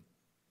freed him.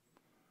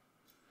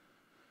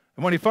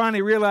 And when he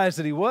finally realized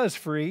that he was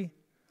free,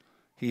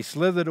 he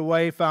slithered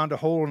away, found a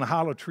hole in a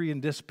hollow tree,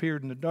 and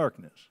disappeared in the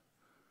darkness.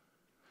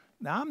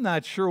 Now, I'm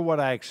not sure what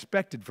I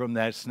expected from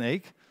that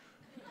snake,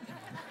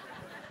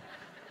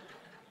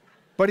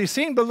 but he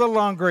seemed a little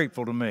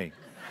ungrateful to me.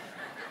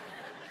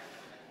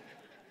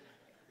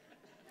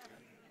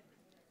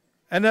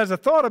 And as I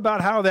thought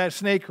about how that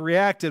snake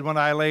reacted when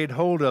I laid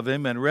hold of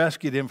him and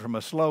rescued him from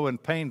a slow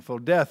and painful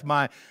death,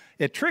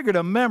 it triggered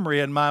a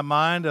memory in my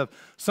mind of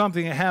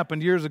something that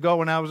happened years ago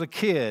when I was a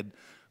kid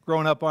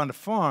growing up on the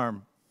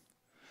farm.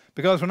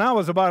 Because when I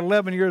was about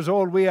 11 years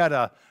old, we had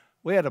a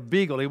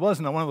beagle. He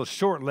wasn't one of those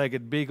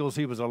short-legged beagles.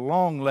 He was a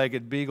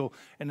long-legged beagle,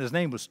 and his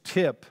name was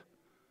Tip.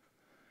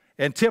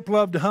 And Tip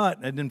loved to hunt,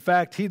 and in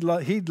fact, he'd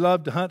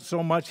love to hunt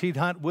so much he'd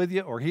hunt with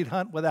you or he'd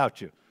hunt without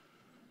you.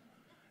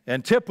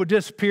 And Tip would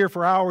disappear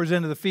for hours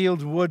into the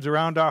fields and woods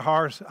around our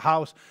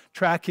house,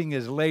 tracking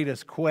his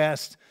latest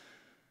quest.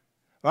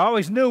 I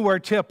always knew where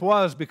Tip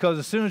was because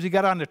as soon as he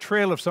got on the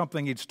trail of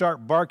something, he'd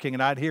start barking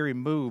and I'd hear him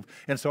move.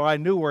 And so I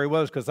knew where he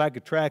was because I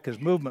could track his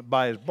movement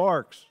by his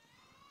barks.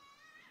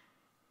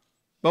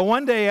 But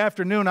one day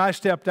afternoon, I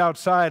stepped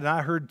outside and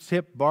I heard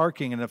Tip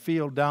barking in a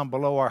field down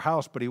below our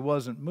house, but he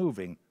wasn't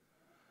moving.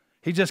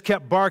 He just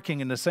kept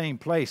barking in the same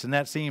place, and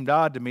that seemed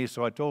odd to me,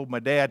 so I told my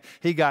dad.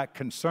 He got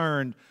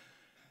concerned,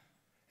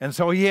 and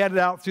so he headed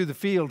out through the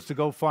fields to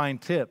go find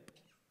Tip.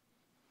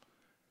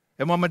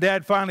 And when my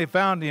dad finally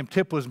found him,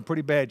 Tip was in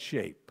pretty bad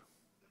shape.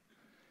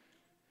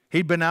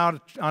 He'd been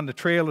out on the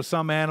trail of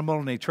some animal,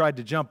 and he tried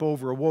to jump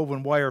over a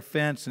woven wire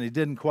fence, and he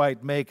didn't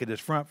quite make it. His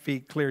front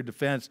feet cleared the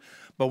fence,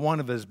 but one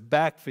of his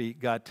back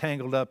feet got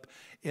tangled up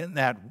in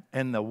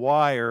the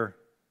wire,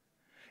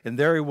 and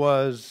there he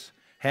was,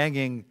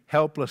 hanging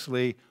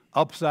helplessly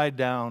upside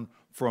down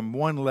from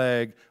one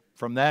leg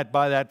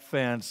by that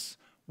fence,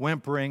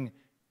 whimpering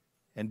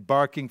and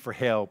barking for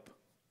help.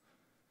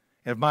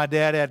 And if my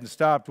dad hadn't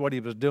stopped what he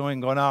was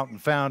doing, gone out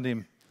and found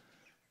him,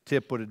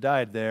 Tip would have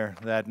died there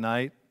that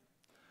night.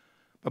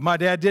 But my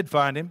dad did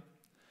find him.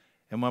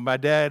 And when my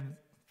dad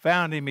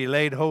found him, he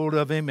laid hold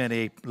of him and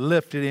he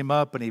lifted him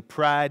up and he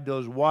pried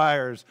those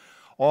wires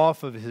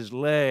off of his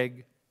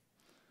leg.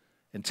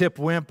 And Tip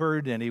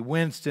whimpered and he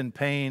winced in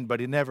pain, but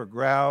he never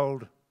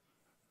growled.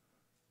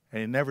 And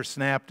he never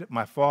snapped at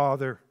my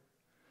father.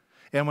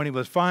 And when he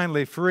was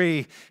finally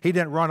free, he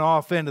didn't run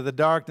off into the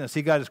darkness.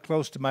 He got as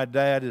close to my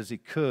dad as he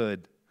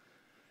could.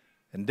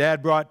 And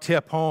Dad brought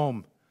Tip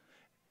home.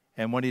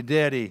 And when he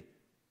did,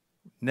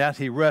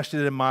 he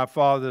rested in my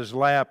father's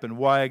lap and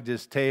wagged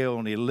his tail,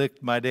 and he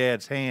licked my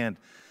dad's hand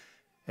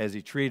as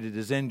he treated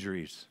his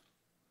injuries.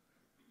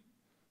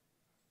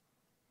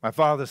 My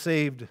father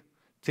saved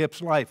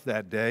Tip's life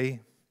that day,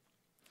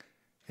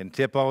 and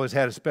Tip always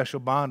had a special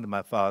bond to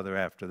my father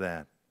after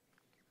that.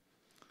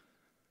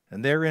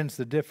 And there ends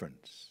the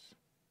difference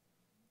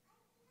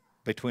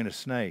between a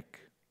snake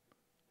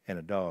and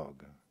a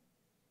dog.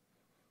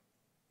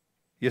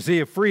 You see,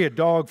 if you free a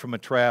dog from a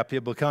trap,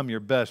 he'll become your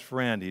best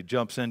friend. He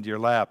jumps into your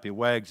lap, he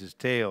wags his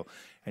tail,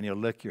 and he'll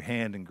lick your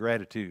hand in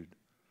gratitude.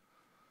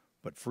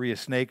 But free a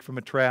snake from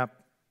a trap,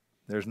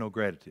 there's no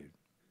gratitude.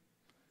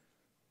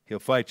 He'll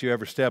fight you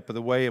every step of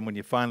the way, and when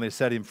you finally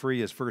set him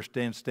free, his first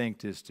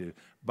instinct is to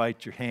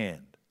bite your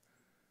hand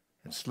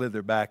and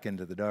slither back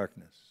into the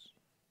darkness.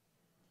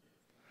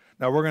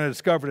 Now, we're going to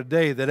discover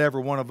today that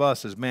every one of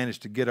us has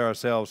managed to get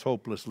ourselves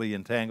hopelessly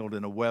entangled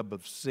in a web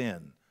of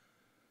sin.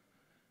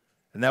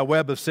 And that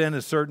web of sin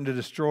is certain to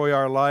destroy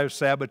our lives,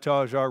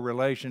 sabotage our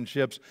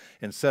relationships,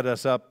 and set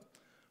us up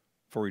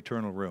for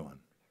eternal ruin.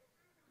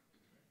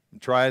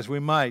 And try as we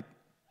might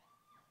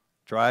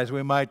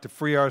to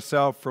free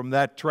ourselves from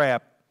that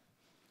trap,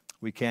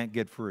 we can't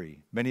get free.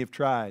 Many have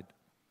tried,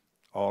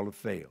 all have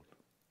failed.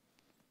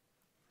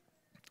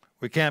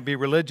 We can't be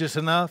religious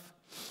enough.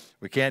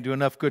 We can't do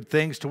enough good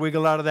things to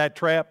wiggle out of that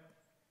trap.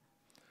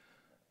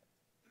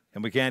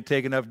 And we can't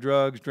take enough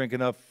drugs, drink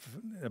enough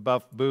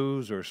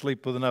booze, or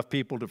sleep with enough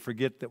people to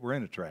forget that we're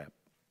in a trap.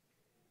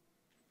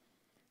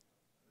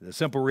 The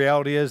simple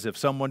reality is, if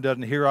someone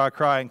doesn't hear our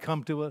cry and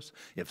come to us,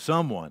 if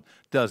someone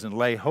doesn't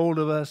lay hold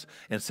of us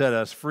and set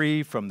us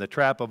free from the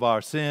trap of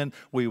our sin,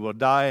 we will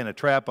die in a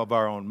trap of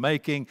our own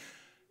making,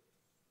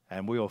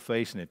 and we will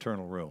face an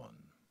eternal ruin.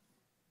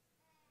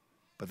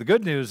 But the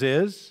good news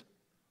is,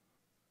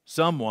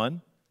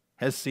 someone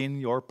has seen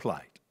your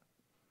plight.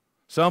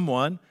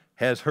 Someone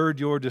has heard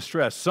your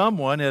distress.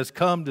 Someone has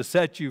come to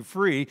set you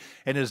free,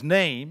 and his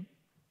name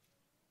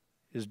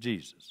is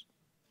Jesus.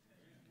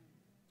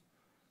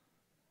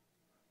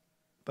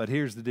 But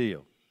here's the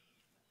deal.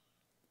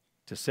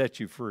 To set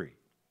you free,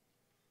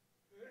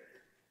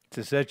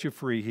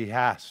 he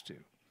has to.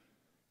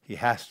 He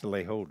has to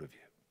lay hold of you.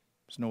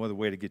 There's no other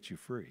way to get you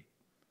free.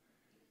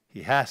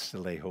 He has to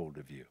lay hold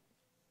of you.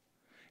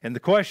 And the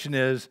question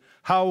is,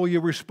 how will you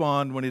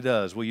respond when he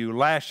does? Will you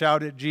lash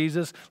out at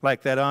Jesus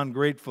like that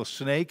ungrateful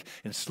snake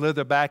and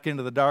slither back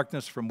into the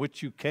darkness from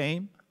which you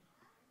came?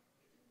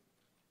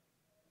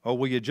 Or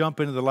will you jump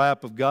into the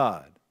lap of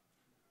God,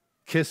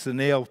 kiss the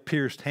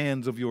nail-pierced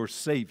hands of your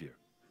Savior,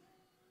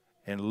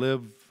 and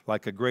live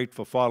like a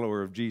grateful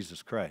follower of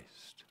Jesus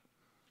Christ?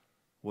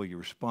 Will you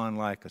respond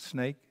like a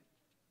snake?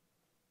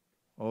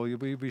 Or will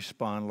you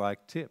respond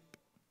like Tip?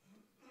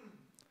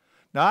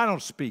 Now, I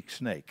don't speak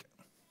snake.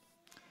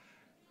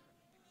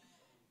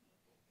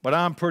 But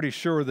I'm pretty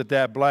sure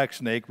that black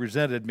snake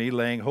resented me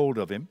laying hold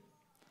of him,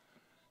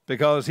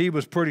 because he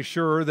was pretty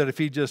sure that if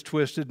he just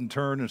twisted and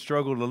turned and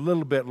struggled a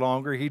little bit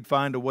longer, he'd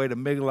find a way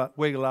to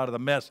wiggle out of the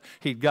mess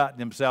he'd gotten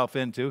himself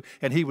into,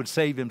 and he would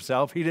save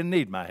himself. He didn't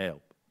need my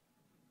help.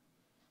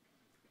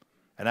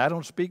 And I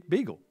don't speak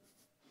beagle.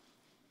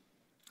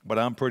 But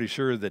I'm pretty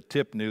sure that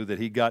Tip knew that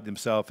he got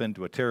himself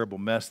into a terrible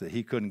mess that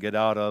he couldn't get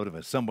out of.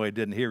 If somebody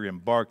didn't hear him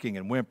barking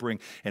and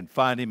whimpering and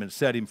find him and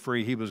set him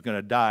free, he was going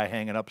to die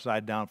hanging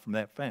upside down from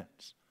that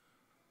fence.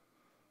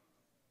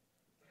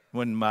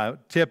 When my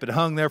Tip had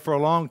hung there for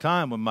a long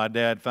time when my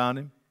dad found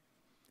him,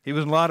 He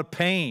was in a lot of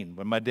pain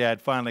when my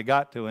dad finally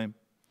got to him.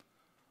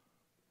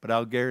 But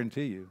I'll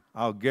guarantee you,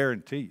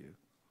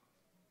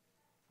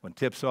 when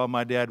Tip saw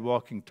my dad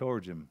walking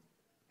towards him,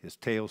 his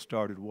tail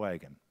started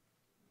wagging.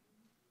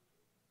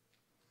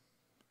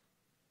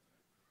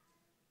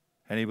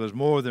 And he was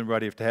more than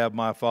ready to have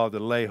my father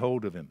lay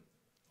hold of him,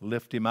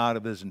 lift him out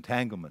of his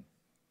entanglement,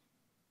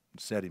 and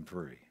set him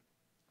free.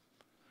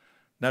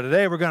 Now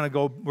today we're going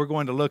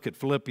to look at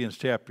Philippians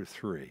chapter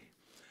 3.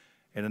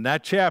 And in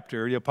that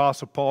chapter, the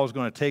Apostle Paul is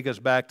going to take us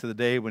back to the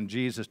day when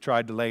Jesus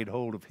tried to lay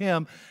hold of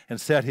him and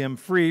set him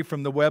free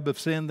from the web of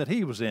sin that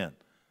he was in.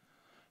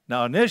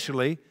 Now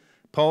initially,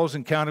 Paul's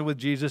encounter with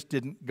Jesus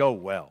didn't go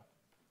well.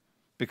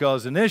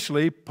 Because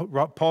initially,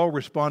 Paul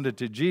responded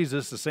to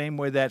Jesus the same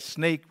way that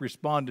snake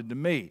responded to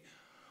me.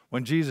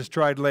 When Jesus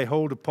tried to lay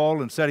hold of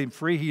Paul and set him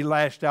free, he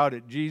lashed out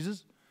at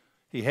Jesus.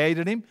 He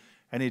hated him,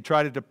 and he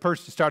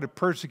started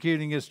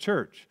persecuting his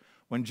church.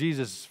 When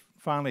Jesus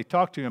finally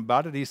talked to him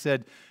about it, he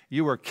said,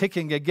 "You were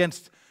kicking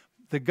against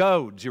the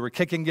goads. You were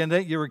kicking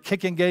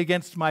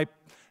against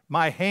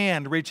my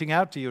hand reaching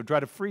out to you to try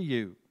to free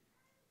you."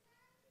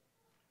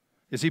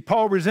 You see,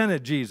 Paul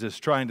resented Jesus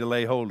trying to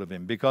lay hold of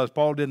him because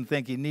Paul didn't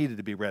think he needed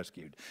to be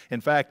rescued. In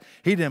fact,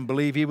 he didn't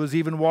believe he was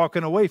even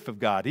walking away from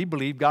God. He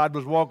believed God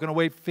was walking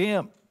away from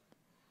him.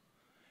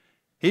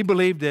 He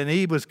believed and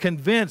he was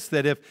convinced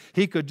that if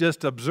he could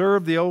just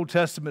observe the Old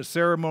Testament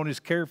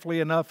ceremonies carefully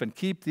enough and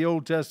keep the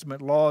Old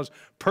Testament laws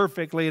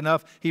perfectly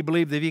enough, he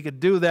believed that if he could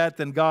do that,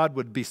 then God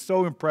would be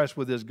so impressed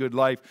with his good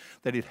life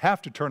that he'd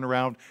have to turn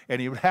around and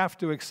he would have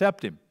to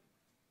accept him.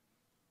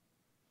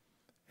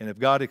 And if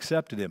God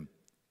accepted him,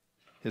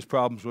 his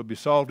problems would be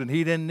solved, and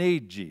he didn't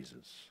need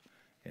Jesus,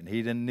 and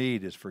he didn't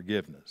need his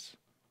forgiveness.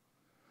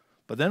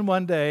 But then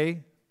one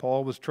day,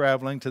 Paul was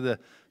traveling to the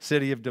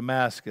city of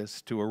Damascus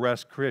to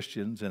arrest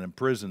Christians and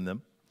imprison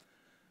them.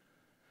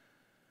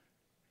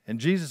 And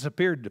Jesus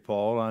appeared to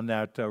Paul on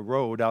that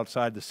road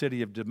outside the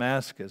city of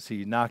Damascus.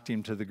 He knocked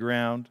him to the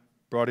ground,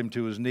 brought him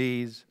to his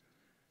knees,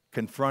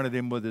 confronted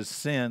him with his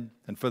sin,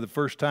 and for the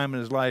first time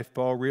in his life,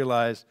 Paul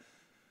realized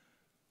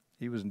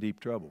he was in deep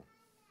trouble.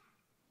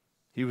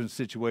 He was in a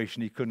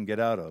situation he couldn't get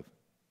out of.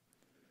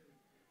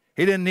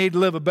 He didn't need to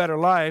live a better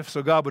life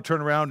so God would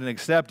turn around and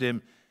accept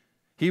him.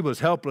 He was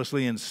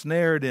helplessly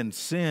ensnared in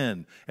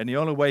sin, and the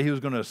only way he was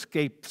going to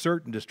escape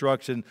certain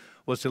destruction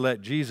was to let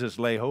Jesus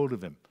lay hold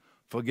of him,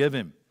 forgive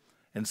him,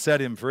 and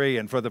set him free.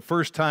 And for the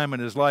first time in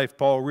his life,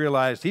 Paul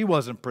realized he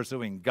wasn't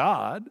pursuing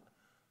God.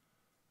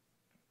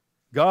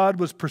 God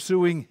was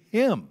pursuing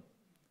him.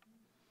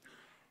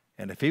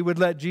 And if he would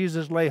let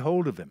Jesus lay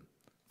hold of him,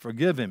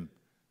 forgive him,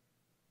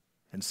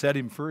 and set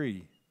him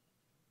free,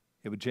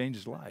 it would change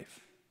his life,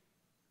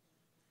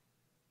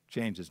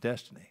 change his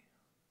destiny.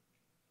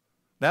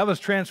 That was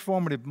a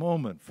transformative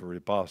moment for the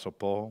Apostle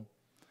Paul.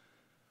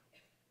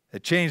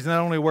 It changed not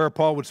only where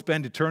Paul would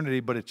spend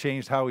eternity, but it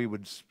changed how he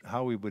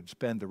would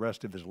spend the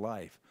rest of his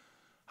life,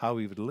 how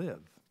he would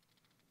live,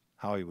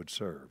 how he would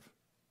serve.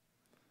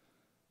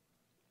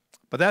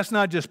 But that's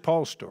not just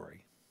Paul's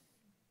story.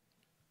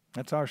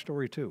 That's our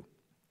story too.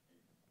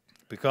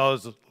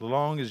 Because as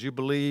long as you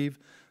believe,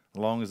 as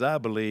long as I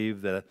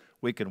believe that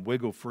we can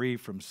wiggle free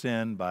from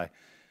sin by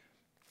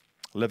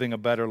living a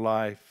better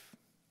life,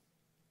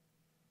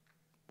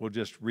 we'll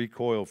just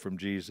recoil from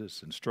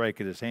Jesus and strike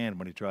at his hand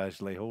when he tries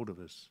to lay hold of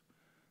us,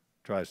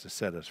 tries to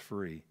set us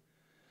free.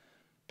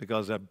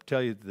 Because I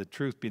tell you, the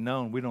truth be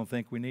known, we don't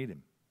think we need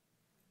him.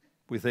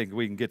 We think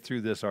we can get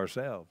through this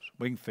ourselves.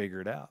 We can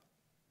figure it out.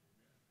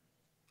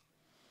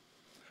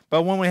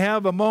 But when we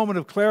have a moment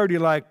of clarity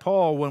like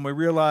Paul, when we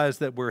realize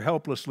that we're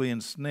helplessly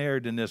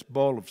ensnared in this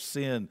ball of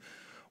sin,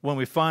 when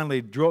we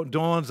finally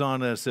dawns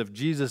on us, if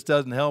Jesus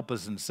doesn't help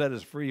us and set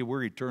us free,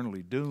 we're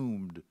eternally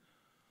doomed.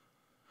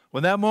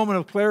 When that moment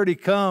of clarity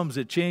comes,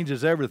 it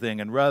changes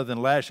everything. And rather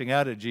than lashing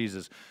out at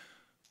Jesus,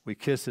 we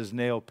kiss his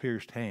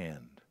nail-pierced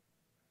hand.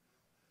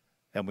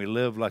 And we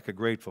live like a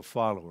grateful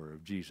follower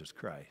of Jesus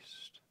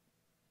Christ.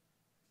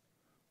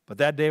 But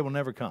that day will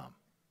never come.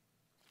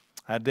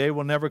 That day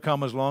will never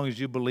come as long as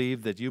you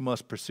believe that you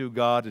must pursue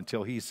God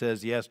until he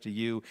says yes to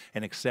you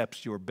and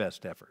accepts your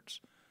best efforts.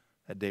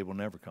 That day will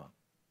never come.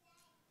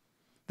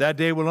 That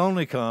day will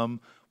only come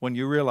when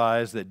you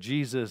realize that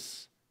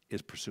Jesus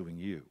is pursuing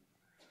you.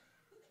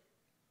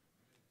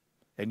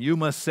 And you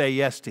must say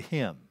yes to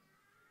him.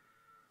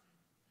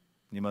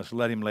 You must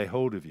let him lay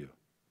hold of you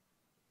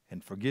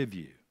and forgive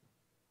you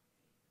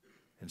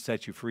and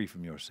set you free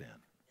from your sin.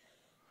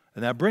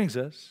 And that brings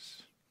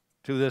us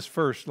to this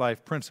first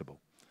life principle.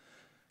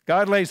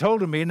 God lays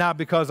hold of me not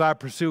because I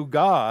pursue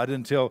God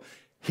until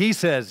he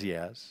says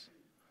yes,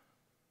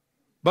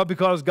 but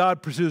because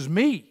God pursues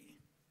me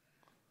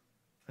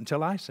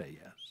until I say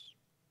yes.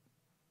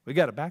 We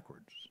got it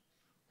backwards.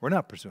 We're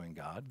not pursuing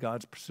God.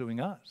 God's pursuing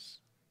us.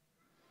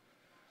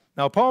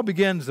 Now, Paul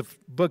begins the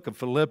book of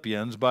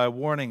Philippians by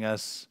warning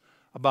us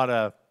about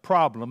a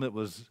problem that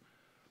was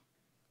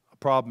a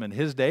problem in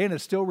his day, and it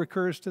still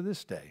recurs to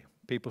this day.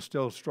 People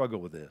still struggle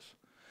with this.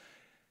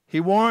 He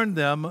warned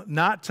them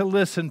not to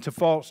listen to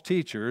false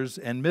teachers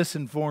and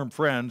misinformed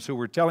friends who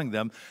were telling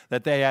them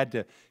that they had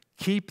to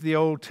keep the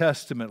Old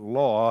Testament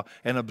law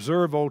and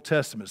observe Old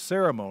Testament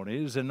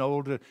ceremonies in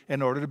order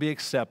to be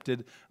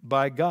accepted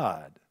by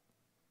God.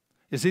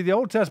 You see, the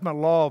Old Testament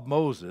law of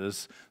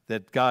Moses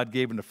that God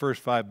gave in the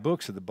first 5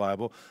 books of the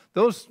Bible,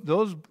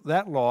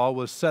 that law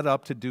was set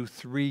up to do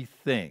 3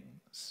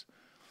 things.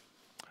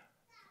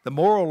 The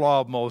moral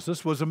law of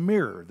Moses was a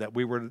mirror that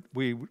when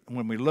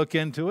we look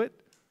into it,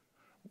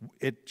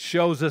 it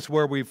shows us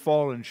where we've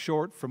fallen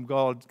short from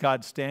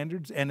God's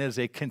standards and is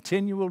a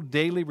continual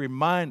daily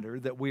reminder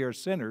that we are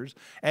sinners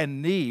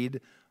and need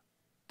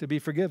to be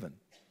forgiven.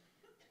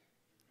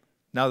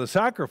 Now, the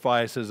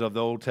sacrifices of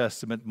the Old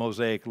Testament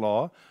Mosaic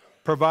law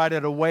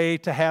provided a way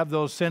to have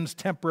those sins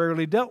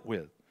temporarily dealt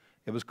with.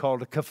 It was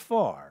called a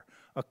kafar,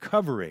 a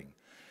covering.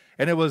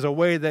 And it was a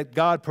way that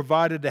God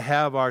provided to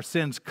have our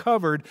sins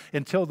covered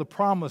until the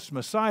promised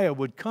Messiah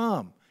would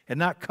come and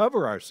not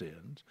cover our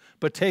sins,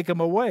 but take them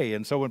away.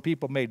 And so when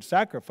people made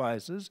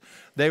sacrifices,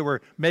 they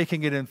were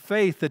making it in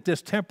faith that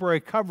this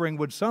temporary covering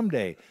would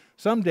someday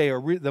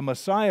the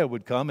Messiah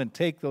would come and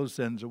take those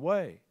sins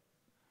away.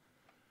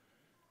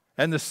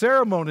 And the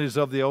ceremonies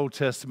of the Old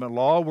Testament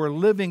law were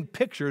living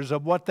pictures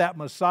of what that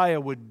Messiah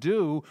would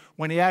do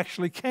when he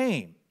actually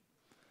came.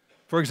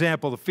 For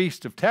example, the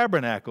Feast of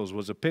Tabernacles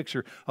was a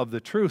picture of the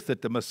truth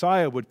that the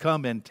Messiah would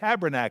come and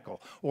tabernacle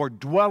or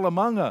dwell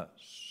among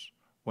us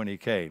when he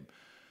came.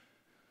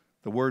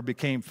 The Word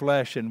became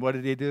flesh, and what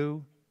did he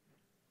do?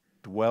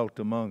 Dwelt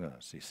among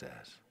us, he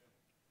says.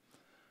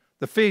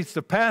 The Feast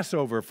of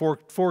Passover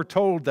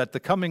foretold that the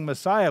coming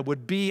Messiah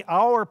would be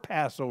our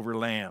Passover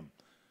lamb.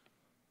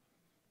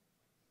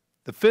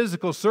 The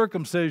physical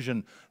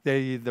circumcision,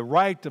 the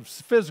rite of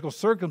physical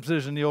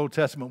circumcision in the Old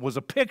Testament was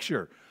a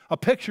picture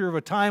of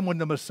a time when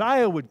the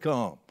Messiah would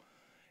come.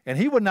 And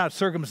he would not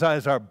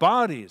circumcise our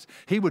bodies,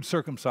 he would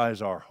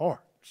circumcise our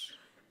hearts.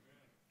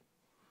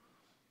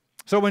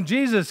 So when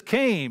Jesus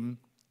came,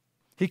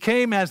 he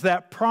came as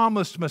that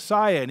promised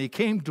Messiah, and he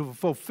came to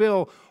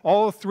fulfill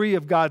all 3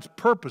 of God's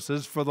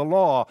purposes for the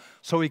law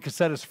so he could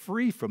set us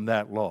free from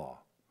that law.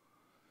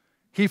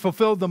 He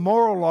fulfilled the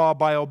moral law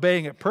by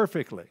obeying it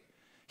perfectly.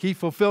 He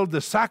fulfilled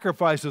the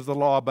sacrifice of the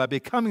law by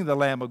becoming the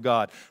Lamb of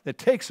God that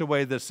takes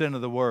away the sin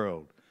of the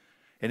world.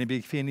 And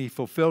he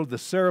fulfilled the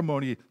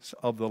ceremonies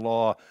of the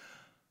law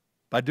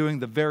by doing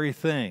the very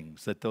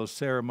things that those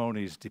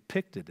ceremonies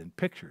depicted and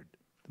pictured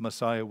the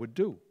Messiah would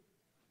do.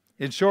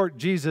 In short,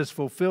 Jesus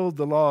fulfilled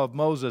the law of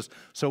Moses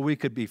so we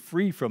could be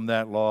free from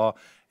that law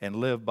and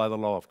live by the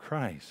law of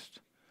Christ.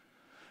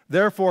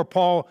 Therefore,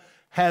 Paul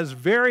has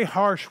very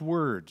harsh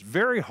words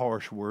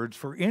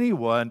for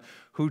anyone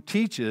who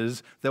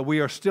teaches that we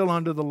are still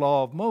under the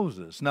law of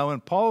Moses. Now, in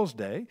Paul's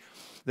day,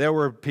 there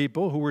were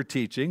people who were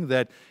teaching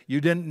that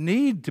you didn't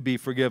need to be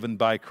forgiven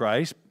by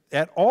Christ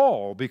at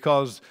all,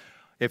 because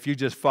if you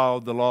just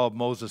followed the law of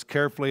Moses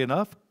carefully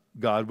enough,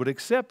 God would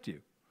accept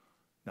you.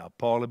 Now,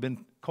 Paul had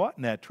been caught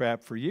in that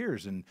trap for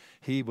years, and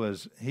he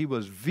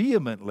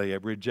vehemently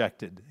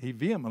rejected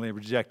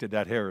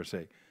that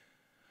heresy.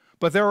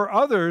 But there were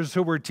others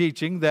who were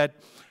teaching that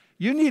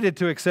you needed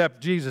to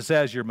accept Jesus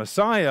as your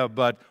Messiah,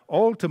 but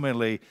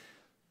ultimately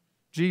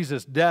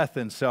Jesus' death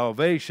and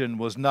salvation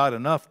was not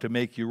enough to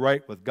make you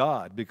right with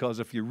God, because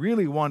if you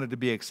really wanted to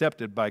be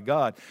accepted by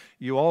God,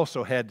 you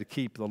also had to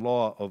keep the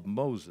law of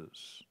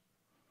Moses.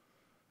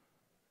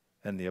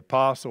 And the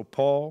Apostle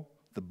Paul,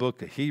 the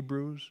book of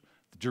Hebrews,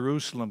 the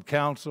Jerusalem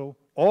Council,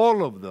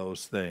 all of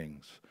those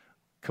things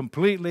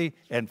completely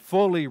and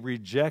fully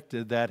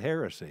rejected that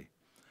heresy.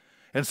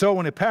 And so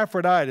when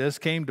Epaphroditus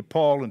came to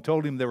Paul and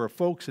told him there were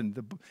folks in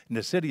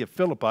the city of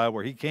Philippi,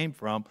 where he came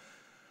from,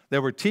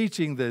 that were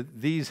teaching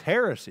these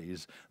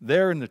heresies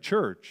there in the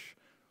church,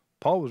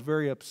 Paul was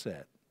very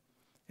upset.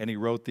 And he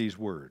wrote these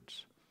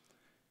words.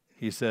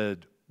 He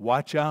said,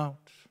 watch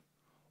out.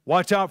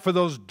 Watch out for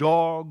those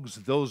dogs,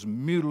 those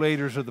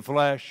mutilators of the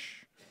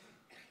flesh,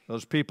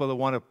 those people that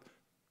want to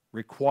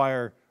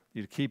require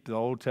you to keep the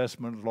Old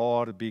Testament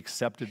law to be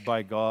accepted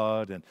by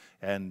God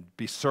and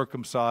be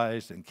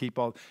circumcised and keep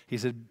all. He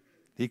said,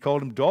 he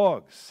called them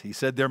dogs. He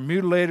said they're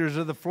mutilators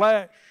of the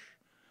flesh.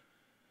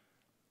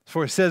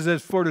 For it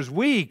says, for it is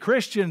we,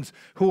 Christians,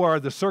 who are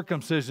the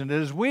circumcision.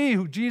 It is we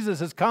who Jesus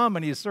has come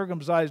and he has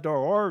circumcised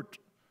our heart.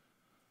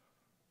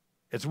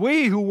 It's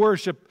we who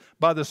worship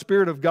by the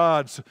Spirit of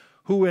God,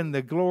 who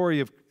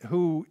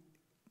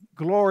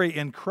glory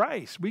in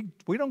Christ.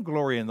 We don't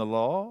glory in the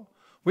law.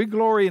 We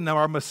glory in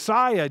our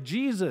Messiah,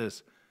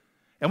 Jesus.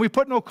 And we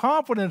put no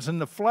confidence in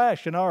the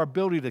flesh and our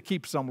ability to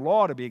keep some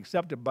law to be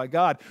accepted by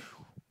God.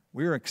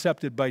 We're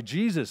accepted by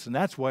Jesus, and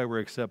that's why we're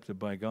accepted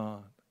by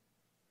God.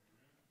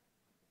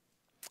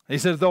 He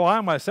says, though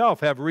I myself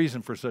have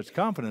reason for such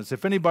confidence,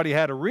 if anybody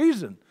had a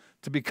reason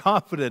to be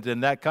confident in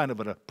that kind of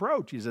an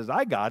approach, he says,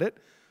 I got it.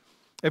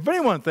 If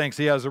anyone thinks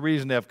he has a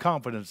reason to have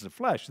confidence in the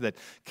flesh, that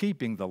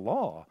keeping the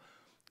law,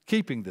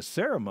 keeping the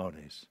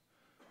ceremonies,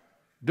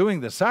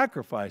 doing the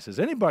sacrifices,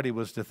 anybody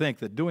was to think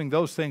that doing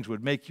those things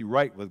would make you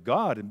right with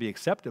God and be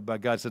accepted by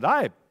God, said,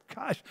 I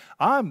gosh,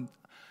 I'm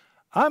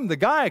the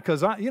guy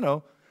because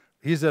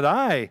he said,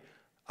 I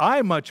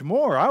much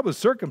more. I was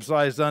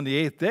circumcised on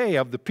the 8th day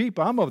of the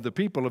people. I'm of the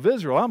people of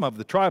Israel. I'm of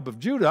the tribe of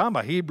Judah. I'm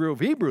a Hebrew of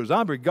Hebrews.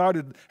 I'm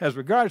regarded as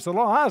regards the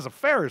law. I was a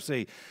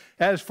Pharisee.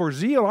 As for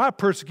zeal, I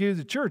persecuted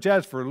the church.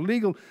 As for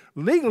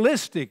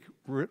legalistic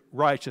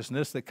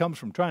righteousness that comes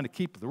from trying to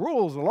keep the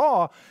rules of the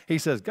law, he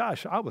says,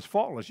 gosh, I was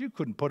faultless. You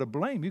couldn't put a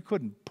blame. You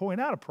couldn't point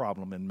out a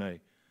problem in me.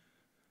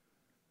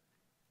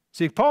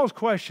 See, Paul's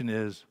question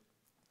is,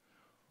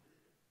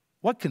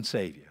 what can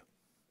save you?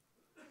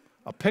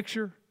 A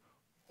picture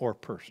or a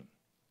person?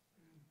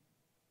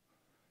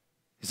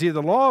 You see,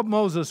 the law of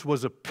Moses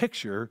was a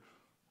picture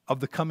of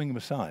the coming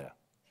Messiah.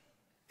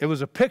 It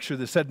was a picture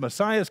that said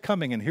Messiah is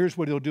coming and here's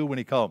what he'll do when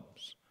he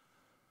comes.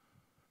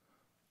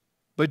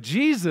 But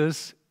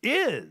Jesus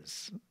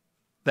is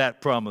that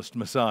promised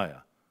Messiah.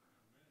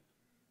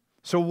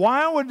 So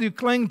why would you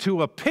cling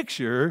to a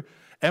picture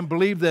and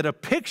believe that a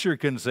picture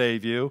can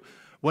save you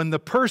when the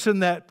person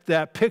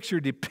that picture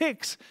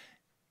depicts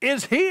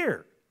is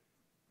here?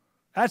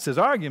 That's his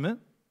argument.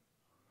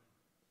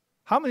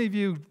 How many of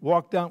you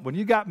walked down, when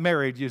you got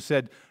married, you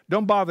said,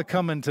 don't bother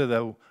coming to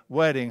the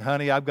wedding,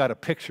 honey, I've got a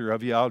picture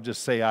of you, I'll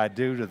just say I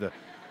do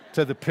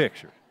to the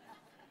picture.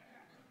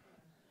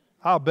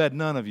 I'll bet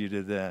none of you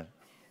did that.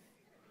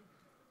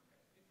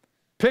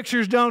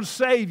 Pictures don't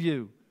save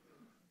you.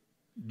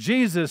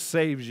 Jesus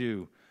saves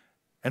you.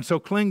 And so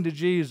cling to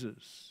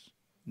Jesus,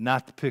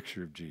 not the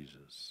picture of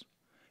Jesus.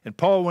 And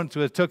Paul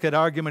took that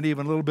argument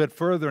even a little bit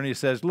further, and he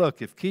says,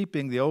 look, if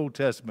keeping the Old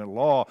Testament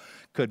law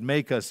could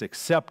make us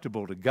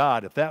acceptable to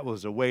God, if that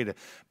was a way to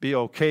be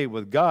okay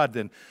with God,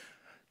 then,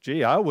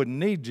 gee, I wouldn't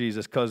need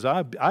Jesus because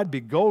I'd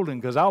be golden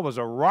because I was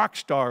a rock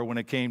star when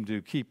it came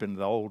to keeping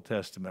the Old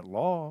Testament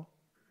law.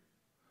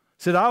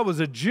 Said, I was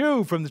a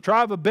Jew from the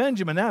tribe of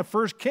Benjamin. That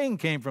first king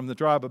came from the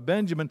tribe of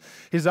Benjamin.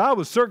 He said, I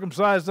was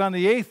circumcised on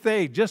the 8th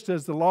day, just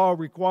as the law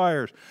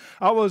requires.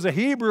 I was a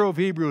Hebrew of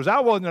Hebrews. I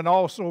wasn't an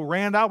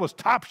also-ran. I was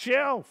top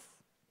shelf.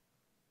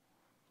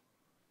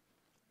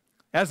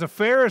 As a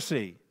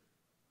Pharisee,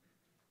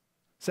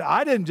 so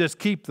I didn't just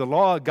keep the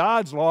law,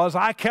 God's laws.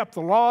 I kept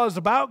the laws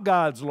about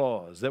God's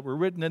laws that were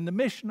written in the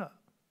Mishnah.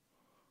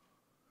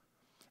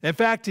 In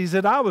fact, he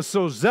said, I was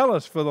so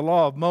zealous for the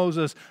law of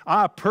Moses,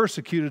 I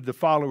persecuted the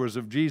followers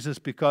of Jesus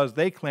because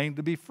they claimed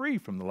to be free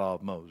from the law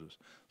of Moses.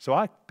 So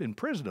I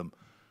imprisoned them,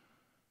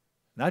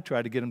 and I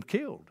tried to get them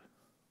killed.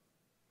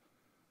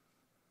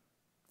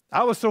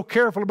 I was so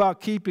careful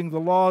about keeping the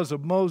laws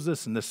of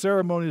Moses and the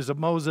ceremonies of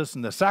Moses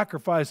and the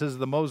sacrifices of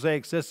the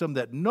Mosaic system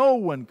that no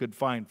one could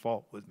find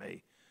fault with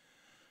me.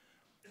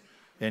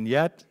 And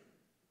yet,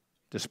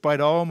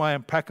 despite all my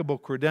impeccable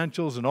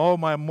credentials and all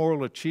my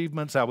moral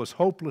achievements, I was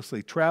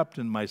hopelessly trapped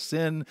in my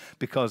sin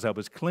because I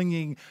was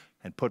clinging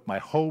and put my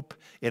hope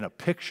in a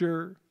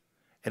picture.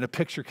 And a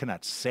picture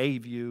cannot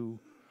save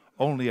you.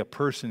 Only a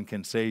person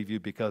can save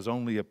you because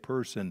only a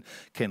person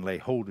can lay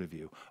hold of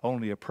you.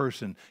 Only a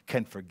person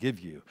can forgive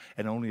you.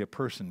 And only a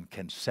person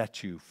can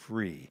set you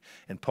free.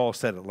 And Paul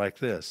said it like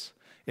this.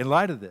 In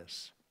light of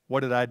this, what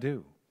did I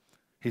do?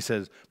 He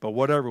says, but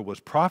whatever was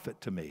profit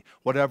to me,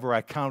 whatever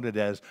I counted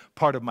as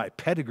part of my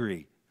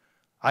pedigree,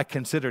 I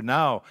consider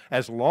now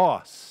as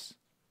loss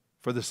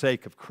for the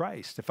sake of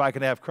Christ. If I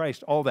can have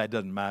Christ, all that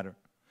doesn't matter.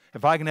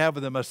 If I can have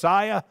the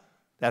Messiah,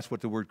 that's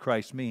what the word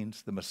Christ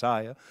means, the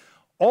Messiah.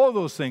 All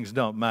those things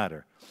don't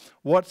matter.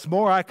 What's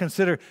more, I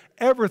consider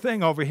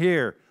everything over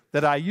here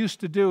that I used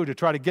to do to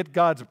try to get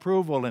God's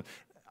approval and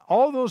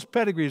all those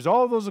pedigrees,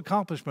 all those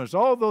accomplishments,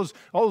 all those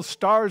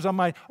stars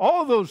on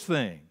all those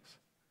things.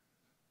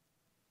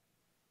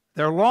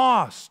 They're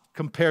lost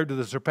compared to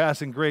the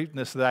surpassing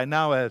greatness that I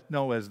now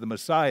know as the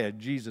Messiah,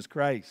 Jesus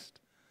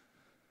Christ.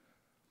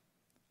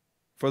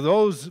 For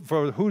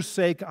whose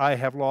sake I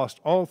have lost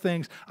all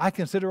things, I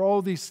consider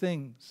all these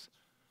things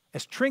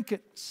as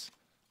trinkets,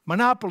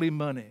 monopoly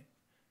money,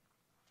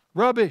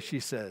 rubbish,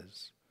 he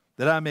says,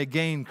 that I may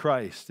gain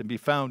Christ and be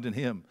found in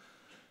him.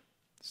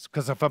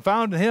 Because if I'm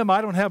found in him,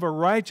 I don't have a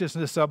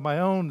righteousness of my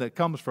own that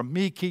comes from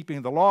me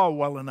keeping the law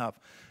well enough.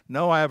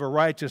 No, I have a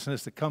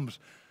righteousness that comes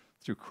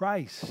through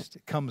Christ.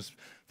 It comes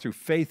through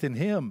faith in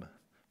him,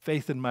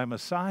 faith in my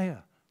Messiah,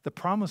 the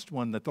promised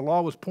one that the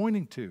law was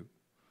pointing to.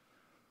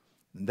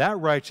 And that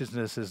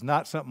righteousness is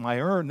not something I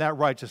earn. That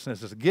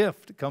righteousness is a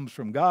gift. It comes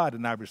from God,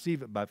 and I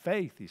receive it by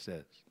faith, he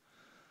says.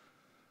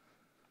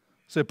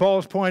 So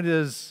Paul's point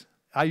is,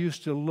 he says,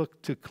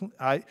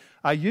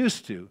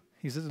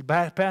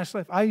 past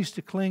life, I used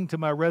to cling to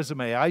my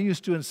resume. I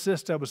used to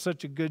insist I was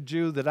such a good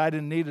Jew that I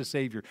didn't need a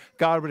Savior.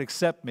 God would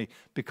accept me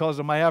because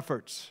of my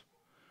efforts.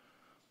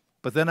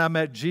 But then I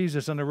met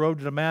Jesus on the road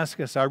to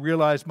Damascus. I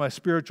realized my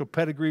spiritual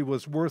pedigree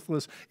was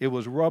worthless. It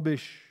was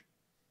rubbish.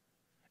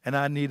 And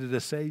I needed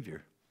a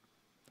Savior.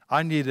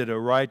 I needed a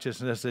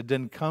righteousness that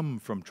didn't come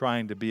from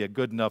trying to be a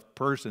good enough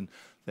person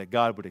that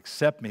God would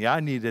accept me. I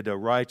needed a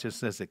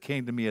righteousness that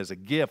came to me as a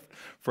gift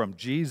from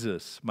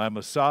Jesus, my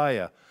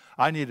Messiah.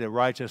 I needed a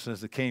righteousness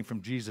that came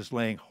from Jesus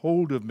laying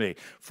hold of me,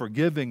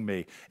 forgiving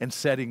me, and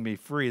setting me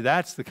free.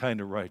 That's the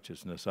kind of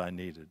righteousness I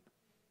needed.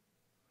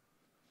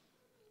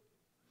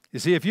 You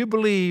see, if you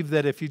believe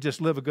that if you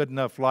just live a good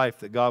enough life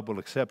that God will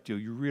accept you,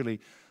 you really,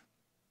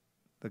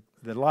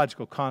 the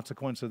logical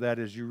consequence of that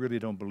is you really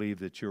don't believe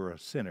that you're a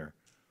sinner.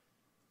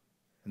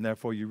 And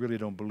therefore, you really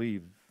don't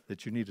believe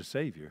that you need a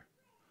Savior.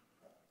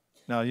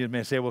 Now, you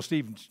may say, well,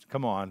 Steve,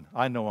 come on.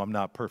 I know I'm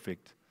not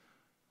perfect.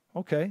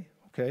 Okay.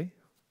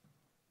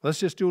 Let's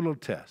just do a little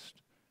test.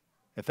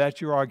 If that's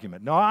your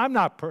argument. No, I'm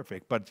not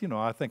perfect, but,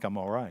 I think I'm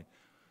all right.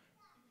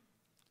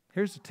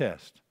 Here's the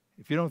test.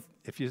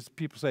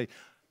 People say,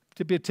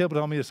 people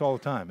tell me this all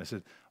the time. I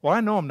said, well,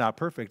 I know I'm not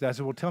perfect. I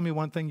said, well, tell me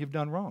one thing you've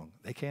done wrong.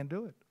 They can't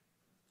do it.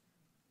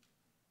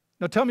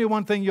 Now, tell me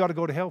one thing you ought to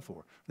go to hell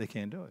for. They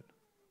can't do it.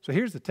 So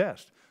here's the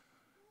test.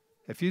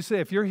 If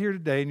you're here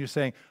today and you're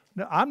saying,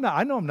 no,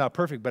 I know I'm not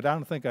perfect, but I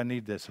don't think I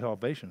need this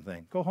salvation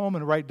thing. Go home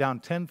and write down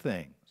 10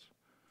 things,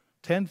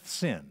 10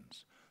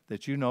 sins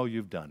that you know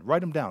you've done.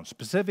 Write them down,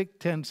 specific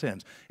 10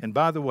 sins. And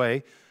by the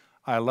way,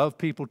 I love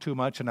people too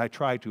much and I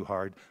try too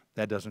hard.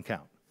 That doesn't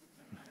count.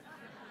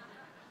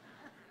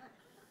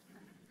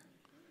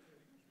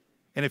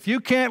 And if you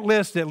can't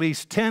list at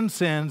least 10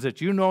 sins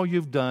that you know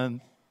you've done,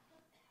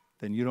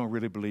 then you don't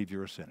really believe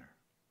you're a sinner.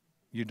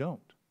 You don't.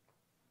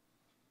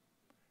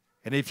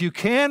 And if you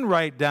can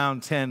write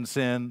down 10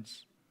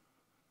 sins,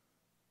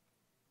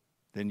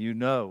 then you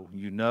know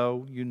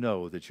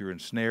that you're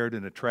ensnared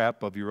in a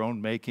trap of your own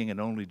making,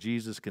 and only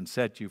Jesus can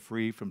set you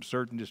free from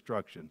certain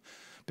destruction.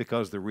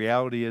 Because the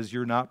reality is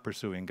you're not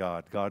pursuing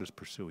God. God is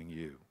pursuing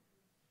you.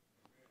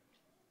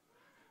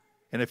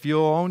 And if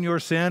you'll own your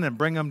sin and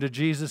bring them to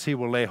Jesus, He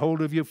will lay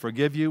hold of you,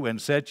 forgive you,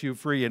 and set you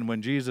free. And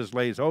when Jesus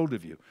lays hold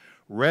of you,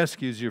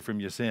 rescues you from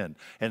your sin,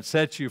 and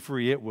sets you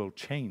free, it will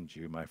change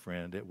you, my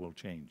friend. It will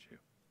change you.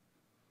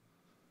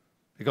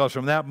 Because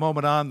from that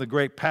moment on, the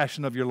great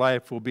passion of your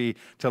life will be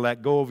to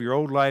let go of your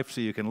old life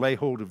so you can lay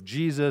hold of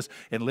Jesus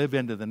and live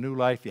into the new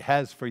life He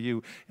has for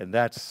you. And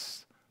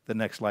that's the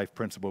next life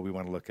principle we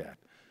want to look at.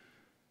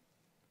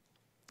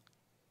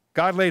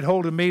 God laid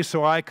hold of me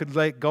so I could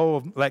let go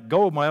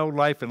of my old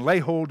life and lay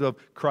hold of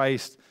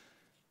Christ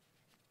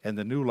and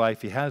the new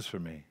life He has for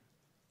me.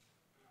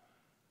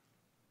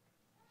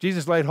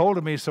 Jesus laid hold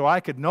of me so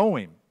I could know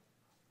Him.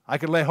 I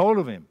could lay hold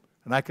of Him,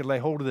 and I could lay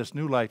hold of this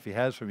new life He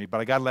has for me,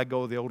 but I got to let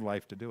go of the old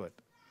life to do it.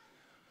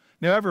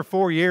 Now, every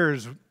 4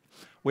 years,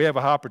 we have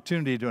an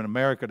opportunity in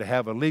America to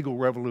have a legal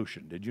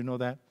revolution. Did you know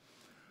that?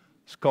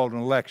 It's called an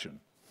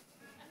election.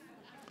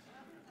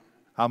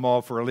 I'm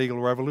all for a legal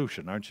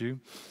revolution, aren't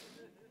you?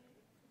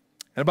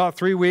 In about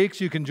 3 weeks,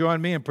 you can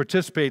join me and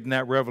participate in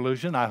that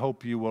revolution. I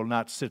hope you will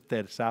not sit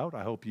this out.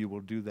 I hope you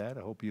will do that.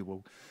 I hope you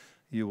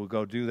will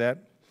go do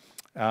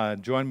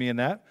that. Join me in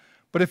that.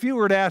 But if you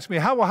were to ask me,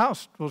 well,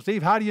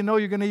 Steve, how do you know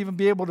you're going to even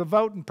be able to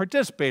vote and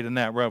participate in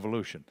that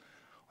revolution?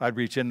 I'd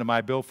reach into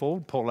my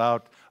billfold, pull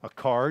out a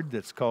card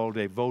that's called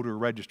a voter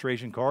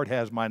registration card,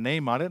 has my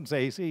name on it, and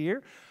say, see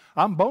here,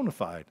 I'm bona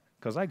fide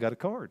because I got a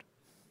card.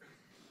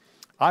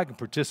 I can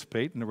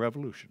participate in the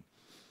revolution.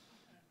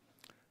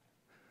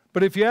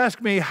 But if you ask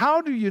me,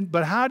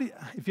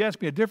 if you ask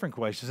me a different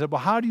question, I said,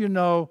 well, how do you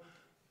know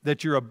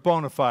that you're a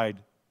bona fide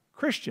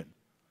Christian?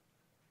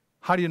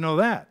 How do you know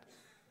that?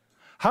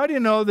 How do you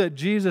know that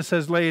Jesus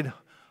has laid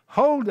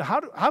hold?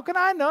 How can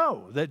I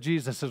know that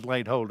Jesus has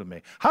laid hold of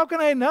me? How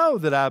can I know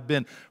that I've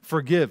been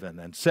forgiven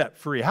and set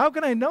free? How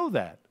can I know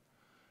that?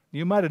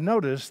 You might have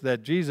noticed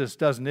that Jesus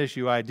doesn't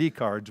issue ID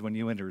cards when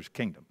you enter His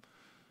kingdom.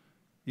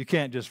 You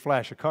can't just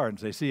flash a card and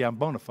say, see, I'm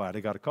bona fide,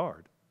 I got a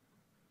card.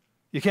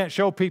 You can't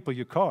show people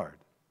your card,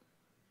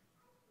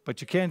 but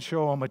you can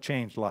show them a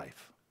changed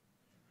life.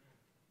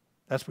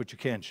 That's what you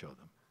can show them.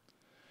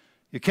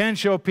 You can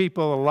show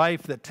people a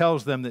life that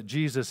tells them that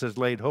Jesus has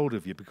laid hold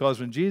of you,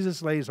 because when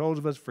Jesus lays hold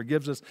of us,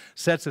 forgives us,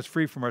 sets us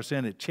free from our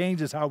sin, it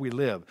changes how we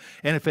live.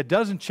 And if it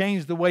doesn't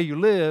change the way you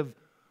live,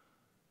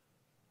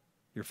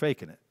 you're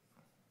faking it.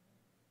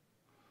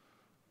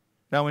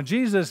 Now, when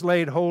Jesus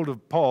laid hold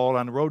of Paul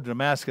on the road to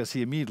Damascus,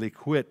 he immediately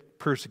quit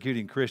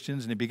persecuting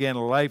Christians, and he began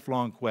a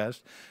lifelong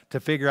quest to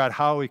figure out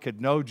how he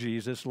could know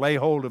Jesus, lay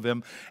hold of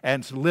Him,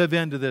 and live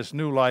into this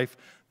new life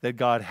that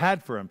God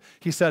had for him.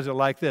 He says it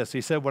like this.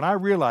 He said, when I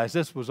realized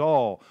this was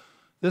all,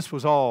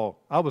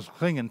 I was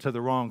clinging to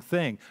the wrong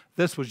thing.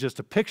 This was just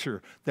a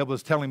picture that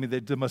was telling me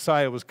that the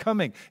Messiah was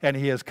coming, and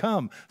He has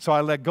come. So I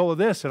let go of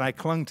this, and I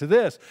clung to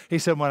this. He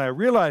said, when I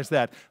realized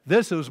that,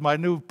 this was my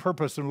new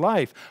purpose in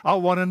life. I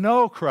want to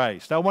know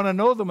Christ. I want to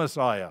know the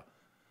Messiah.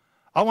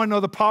 I want to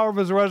know the power of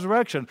His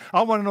resurrection.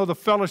 I want to know the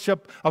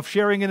fellowship of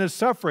sharing in His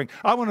suffering.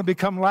 I want to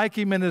become like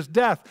Him in His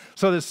death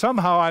so that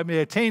somehow I may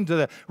attain to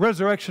the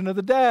resurrection of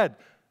the dead.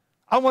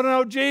 I want to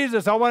know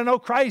Jesus. I want to know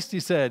Christ,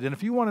 he said. And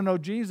if you want to know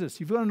Jesus,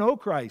 if you want to know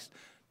Christ,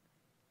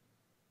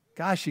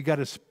 gosh, you got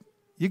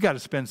to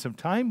spend some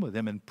time with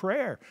Him in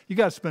prayer. You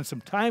got to spend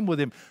some time with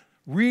Him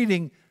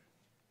reading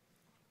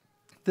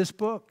this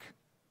book.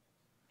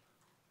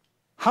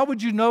 How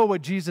would you know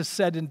what Jesus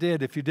said and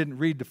did if you didn't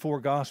read the 4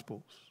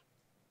 Gospels?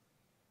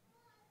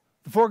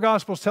 The 4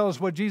 Gospels tell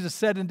us what Jesus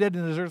said and did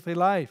in His earthly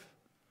life.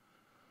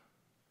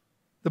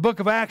 The book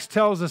of Acts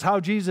tells us how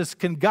Jesus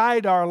can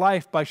guide our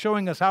life by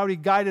showing us how he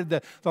guided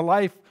the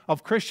life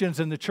of Christians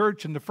in the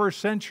church in the first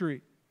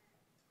century.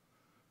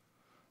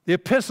 The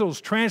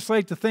epistles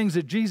translate the things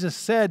that Jesus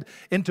said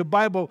into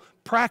Bible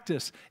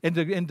practice,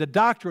 into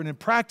doctrine and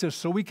practice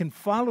so we can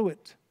follow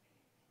it.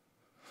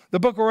 The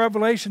book of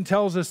Revelation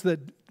tells us that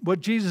what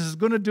Jesus is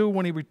going to do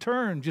when he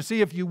returns. You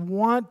see, if you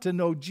want to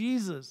know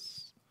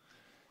Jesus,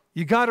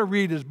 you got to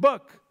read his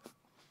book.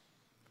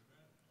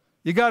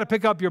 You got to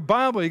pick up your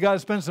Bible. You got to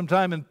spend some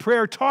time in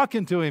prayer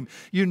talking to him.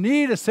 You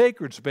need a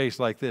sacred space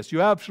like this.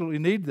 You absolutely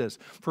need this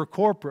for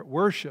corporate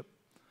worship.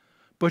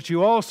 But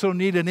you also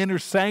need an inner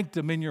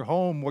sanctum in your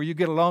home where you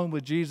get alone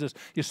with Jesus.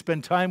 You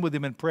spend time with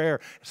him in prayer,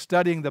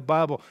 studying the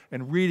Bible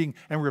and reading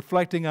and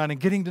reflecting on and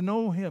getting to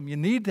know him. You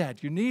need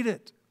that. You need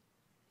it.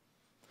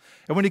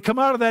 And when you come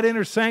out of that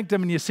inner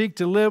sanctum and you seek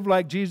to live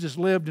like Jesus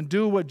lived and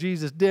do what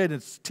Jesus did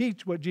and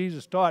teach what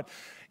Jesus taught,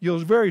 you'll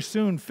very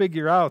soon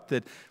figure out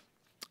that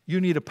you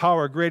need a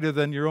power greater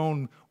than your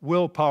own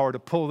willpower to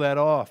pull that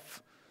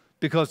off.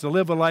 Because to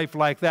live a life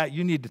like that,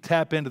 you need to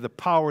tap into the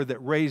power that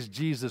raised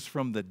Jesus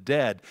from the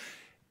dead.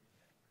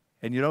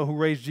 And you know who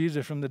raised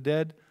Jesus from the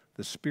dead?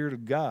 The Spirit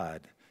of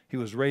God. He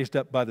was raised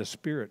up by the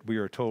Spirit, we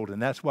are told.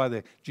 And that's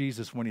why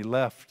Jesus, when he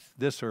left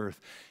this earth,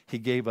 he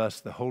gave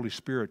us the Holy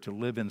Spirit to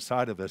live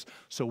inside of us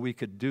so we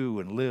could do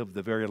and live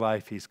the very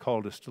life he's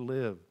called us to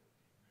live.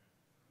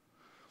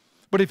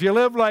 But if you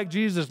live like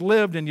Jesus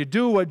lived and you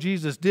do what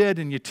Jesus did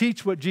and you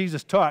teach what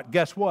Jesus taught,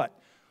 guess what?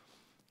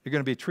 You're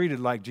going to be treated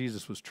like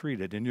Jesus was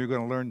treated, and you're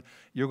going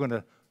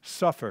to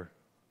suffer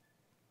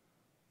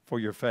for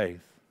your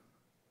faith.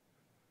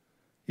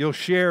 You'll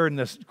share in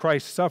this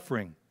Christ's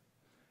suffering.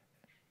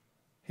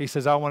 He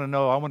says, I want to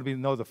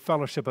know the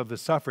fellowship of his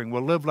suffering.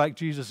 We'll live like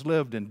Jesus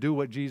lived and do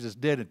what Jesus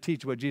did and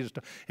teach what Jesus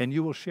taught, and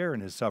you will share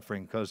in his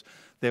suffering because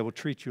they will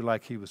treat you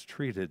like he was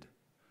treated.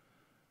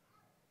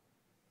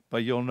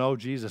 But you'll know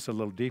Jesus a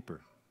little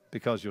deeper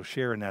because you'll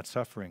share in that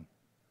suffering.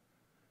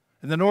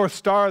 And the North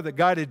Star that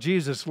guided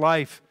Jesus'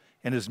 life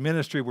and his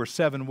ministry were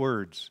 7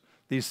 words.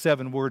 These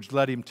 7 words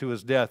led him to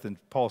his death. And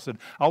Paul said,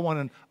 I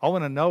want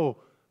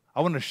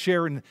to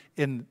share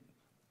in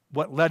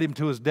what led him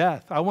to his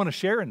death. I want to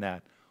share in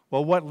that.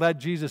 Well, what led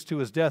Jesus to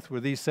his death were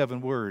these 7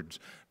 words.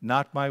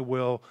 Not my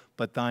will,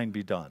 but thine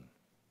be done.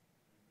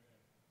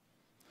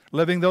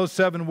 Living those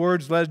 7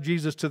 words led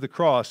Jesus to the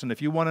cross. And if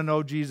you want to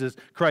know Jesus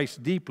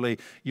Christ deeply,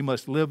 you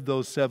must live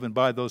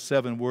by those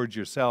 7 words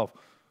yourself.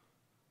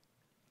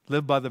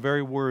 Live by the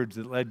very words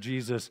that led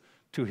Jesus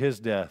to his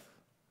death.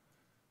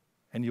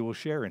 And you will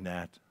share in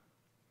that.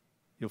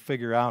 You'll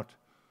figure out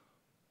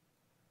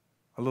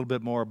a little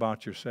bit more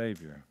about your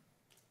Savior.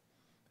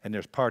 And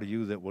there's part of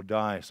you that will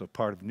die, so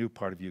new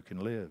part of you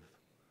can live.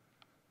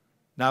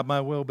 Not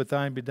my will, but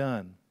thine be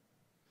done.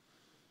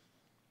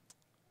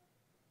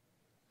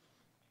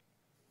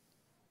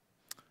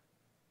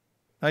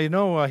 Now, you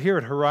know, here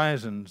at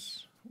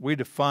Horizons, we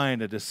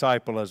define a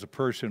disciple as a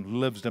person who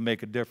lives to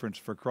make a difference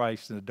for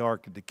Christ in a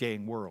dark and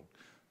decaying world.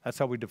 That's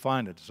how we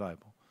define a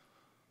disciple.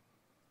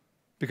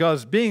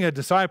 Because being a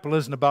disciple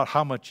isn't about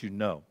how much you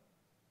know.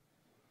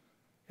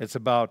 It's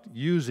about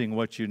using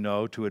what you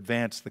know to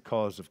advance the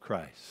cause of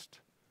Christ.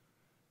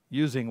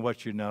 Using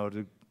what you know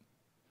to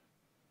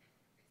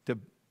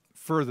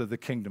further the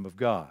kingdom of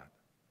God.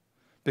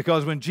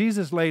 Because when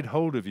Jesus laid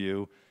hold of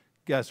you,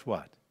 guess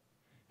what?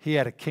 He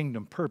had a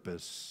kingdom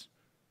purpose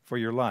for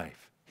your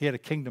life. He had a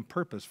kingdom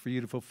purpose for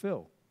you to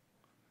fulfill.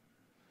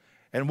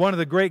 And one of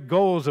the great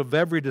goals of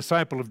every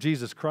disciple of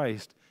Jesus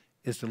Christ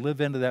is to live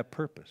into that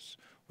purpose.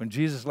 When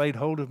Jesus laid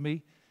hold of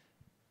me,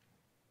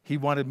 he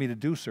wanted me to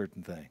do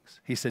certain things.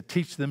 He said,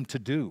 teach them to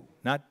do.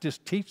 Not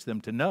just teach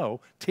them to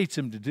know, teach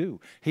them to do.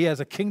 He has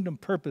a kingdom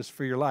purpose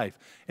for your life.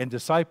 And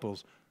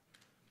disciples,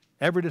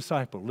 every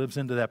disciple lives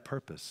into that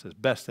purpose as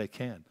best they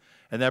can.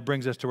 And that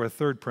brings us to our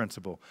 3rd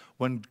principle.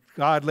 When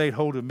God laid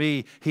hold of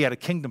me, he had a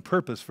kingdom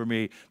purpose for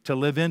me to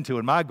live into.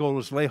 And my goal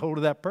is to lay hold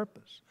of that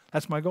purpose.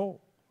 That's my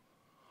goal.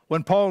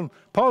 When Paul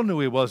knew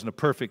he wasn't a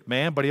perfect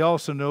man, but he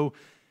also knew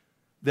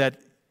that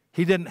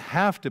he didn't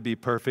have to be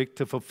perfect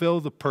to fulfill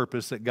the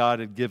purpose that God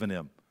had given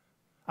him.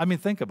 I mean,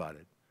 think about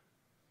it.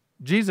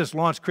 Jesus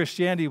launched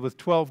Christianity with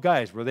 12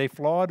 guys. Were they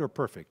flawed or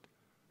perfect?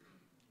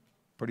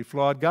 Pretty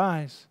flawed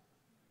guys.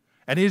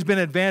 And he's been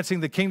advancing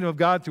the kingdom of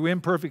God through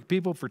imperfect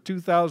people for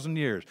 2,000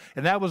 years.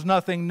 And that was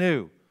nothing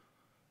new.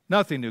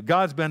 Nothing new.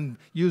 God's been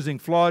using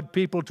flawed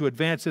people to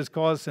advance his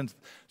cause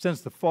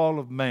since the fall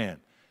of man.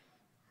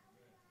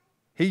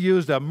 He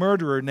used a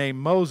murderer named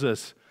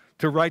Moses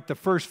to write the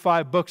first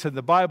 5 books in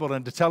the Bible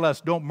and to tell us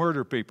don't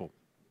murder people.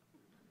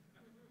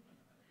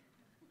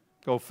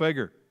 Go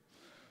figure.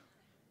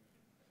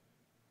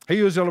 He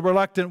used a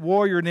reluctant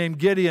warrior named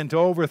Gideon to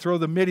overthrow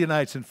the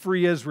Midianites and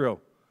free Israel.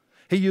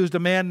 He used a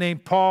man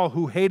named Paul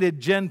who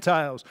hated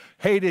Gentiles,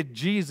 hated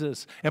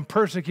Jesus, and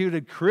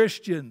persecuted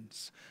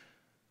Christians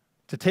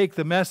to take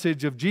the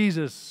message of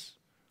Jesus,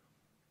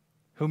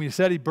 whom he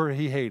said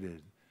he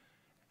hated,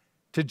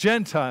 to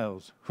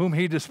Gentiles, whom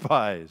he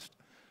despised.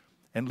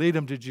 and lead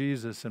them to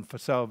Jesus and for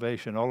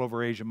salvation all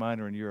over Asia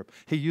Minor and Europe.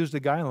 He used a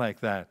guy like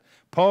that.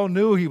 Paul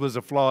knew he was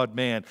a flawed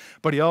man,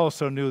 but he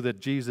also knew that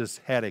Jesus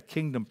had a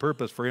kingdom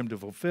purpose for him to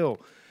fulfill.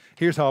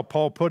 Here's how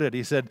Paul put it.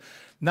 He said,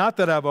 not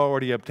that I've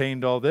already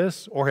obtained all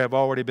this or have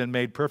already been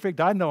made perfect.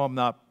 I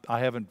know I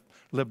haven't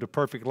lived a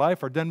perfect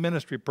life or done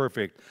ministry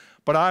perfect,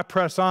 but I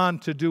press on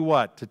to do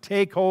what? To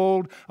take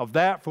hold of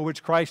that for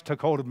which Christ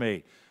took hold of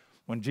me.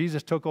 When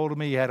Jesus took hold of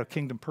me, he had a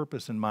kingdom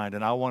purpose in mind,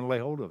 and I want to lay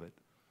hold of it.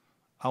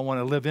 I want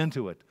to live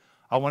into it.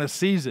 I want to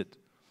seize it.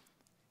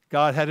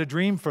 God had a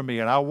dream for me,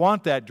 and I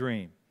want that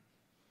dream.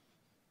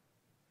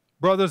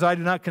 Brothers, I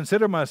do not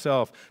consider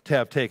myself to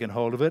have taken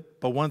hold of it,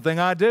 but one thing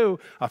I do,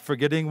 I'm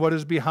forgetting what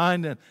is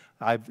behind. And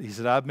he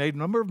said, I've made a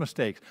number of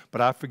mistakes,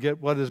 but I forget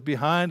what is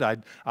behind.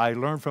 I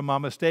learn from my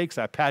mistakes.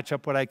 I patch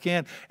up what I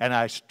can, and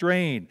I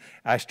strain.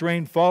 I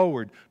strain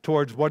forward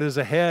towards what is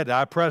ahead.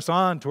 I press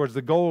on towards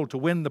the goal to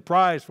win the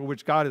prize for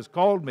which God has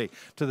called me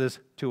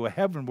to a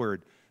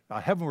heavenward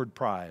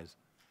prize,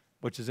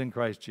 which is in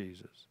Christ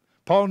Jesus.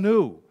 Paul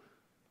knew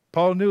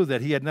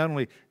that he had not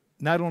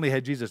only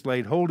had Jesus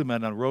laid hold of him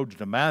on the road to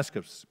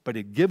Damascus, but he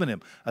had given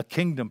him a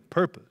kingdom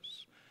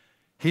purpose.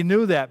 He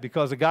knew that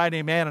because a guy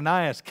named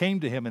Ananias came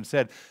to him and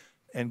said,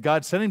 and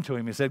God sent him to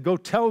him. He said, go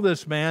tell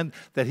this man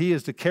that he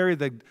is to carry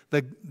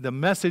the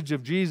message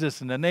of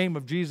Jesus in the name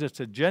of Jesus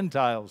to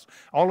Gentiles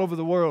all over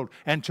the world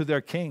and to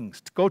their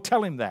kings. Go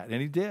tell him that.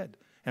 And he did.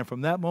 And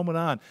from that moment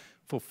on,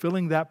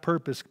 fulfilling that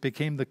purpose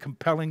became the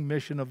compelling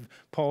mission of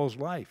Paul's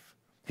life.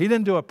 He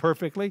didn't do it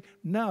perfectly.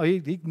 No,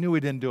 he knew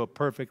he didn't do it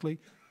perfectly.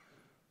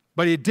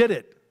 But he did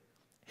it.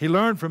 He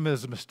learned from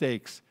his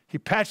mistakes. He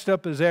patched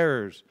up his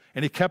errors,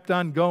 and he kept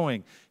on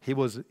going. He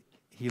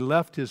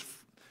left his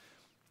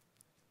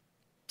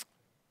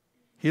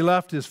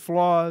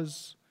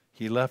flaws,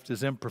 he left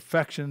his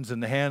imperfections in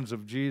the hands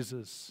of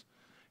Jesus.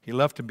 He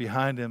left them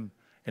behind him,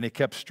 and he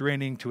kept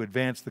straining to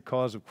advance the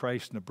cause of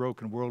Christ in a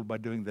broken world by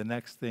doing the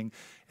next thing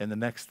and the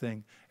next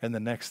thing and the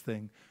next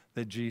thing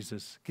that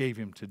Jesus gave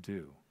him to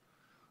do.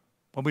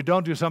 When we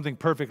don't do something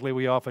perfectly,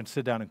 we often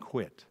sit down and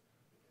quit.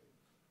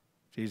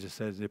 Jesus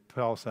says,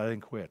 Paul said, I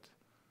didn't quit.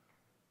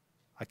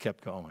 I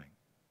kept going.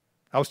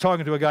 I was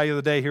talking to a guy the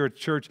other day here at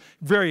church,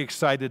 very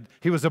excited.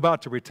 He was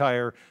about to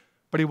retire,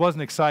 but he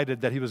wasn't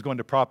excited that he was going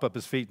to prop up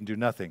his feet and do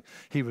nothing.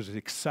 He was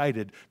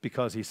excited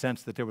because he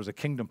sensed that there was a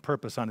kingdom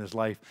purpose on his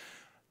life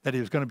that he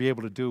was going to be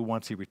able to do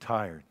once he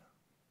retired.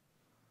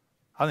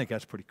 I think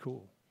that's pretty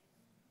cool.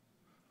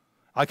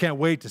 I can't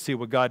wait to see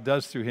what God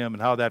does through him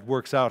and how that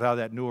works out, how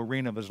that new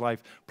arena of his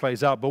life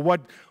plays out. But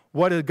what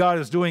God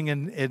is doing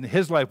in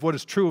his life, what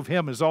is true of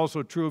him is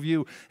also true of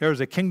you. There is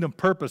a kingdom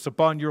purpose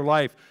upon your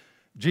life.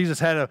 Jesus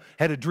had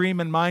a dream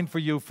in mind for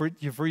you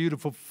to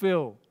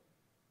fulfill.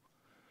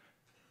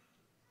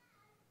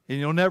 And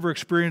you'll never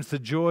experience the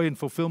joy and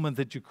fulfillment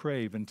that you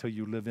crave until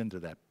you live into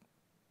that.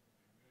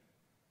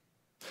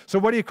 So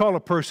what do you call a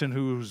person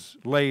who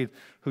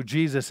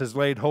Jesus has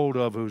laid hold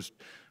of,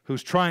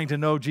 who's trying to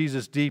know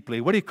Jesus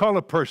deeply? What do you call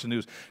a person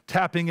who's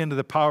tapping into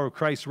the power of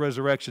Christ's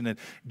resurrection and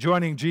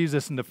joining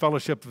Jesus in the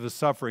fellowship of his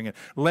suffering and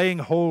laying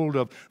hold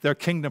of their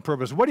kingdom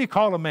purpose? What do you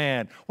call a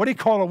man? What do you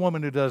call a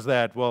woman who does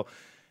that? Well,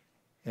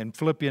 in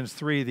Philippians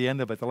 3, the end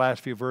of it, the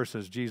last few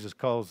verses, Jesus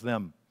calls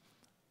them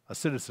a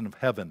citizen of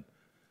heaven,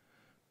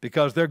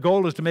 because their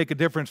goal is to make a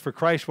difference for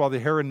Christ while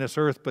they're here on this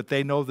earth, but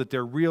they know that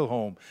their real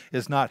home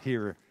is not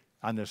here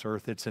on this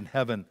earth, it's in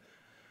heaven.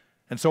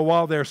 And so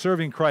while they're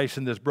serving Christ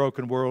in this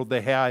broken world,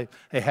 they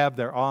have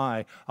their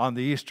eye on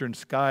the eastern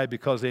sky,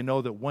 because they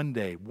know that one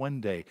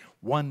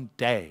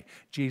day,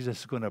 Jesus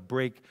is going to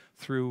break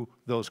through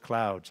those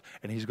clouds,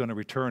 and he's going to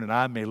return, and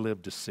I may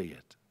live to see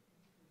it.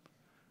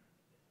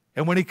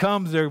 And when he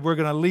comes there, we're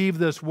going to leave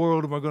this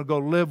world, and we're going to go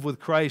live with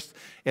Christ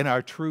in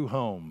our true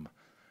home.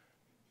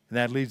 And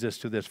that leads us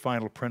to this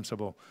final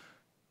principle.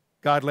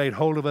 God laid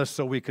hold of us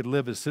so we could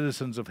live as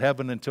citizens of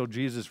heaven until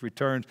Jesus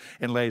returns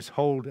and lays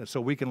hold,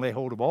 so we can lay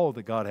hold of all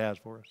that God has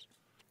for us.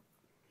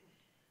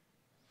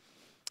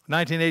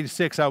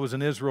 1986, I was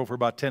in Israel for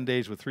about 10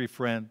 days with 3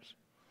 friends.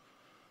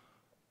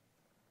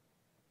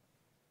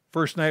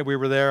 First night we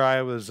were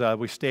there,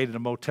 we stayed in a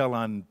motel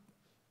on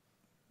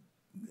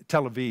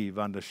Tel Aviv,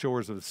 on the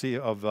shores of the sea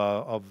of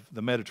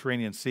the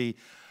Mediterranean Sea.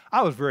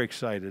 I was very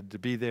excited to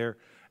be there.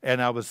 And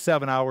I was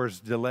 7 hours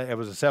delay. It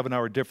was a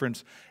 7-hour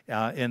difference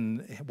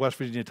in West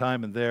Virginia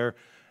time and there.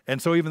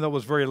 And so even though it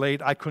was very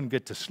late, I couldn't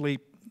get to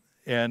sleep.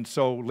 And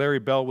so Larry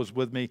Bell was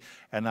with me,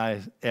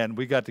 and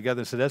we got together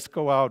and said, let's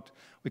go out.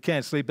 We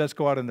can't sleep. Let's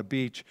go out on the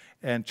beach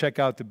and check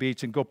out the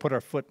beach and go put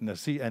our foot in the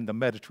sea and the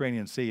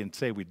Mediterranean Sea and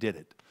say we did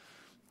it.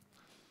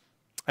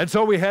 And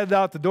so we headed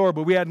out the door,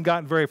 but we hadn't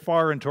gotten very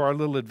far into our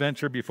little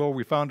adventure before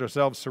we found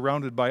ourselves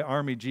surrounded by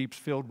army jeeps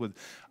filled with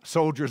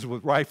soldiers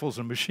with rifles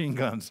and machine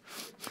guns.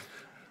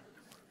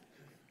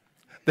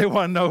 They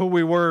want to know who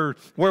we were,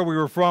 where we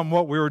were from,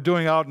 what we were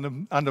doing out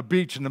on the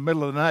beach in the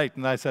middle of the night.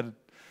 And I said,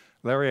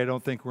 Larry, I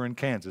don't think we're in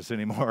Kansas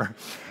anymore.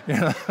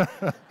 You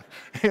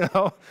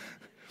know?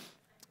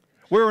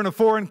 We're in a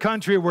foreign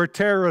country where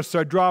terrorists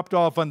are dropped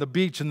off on the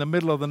beach in the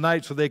middle of the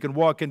night so they can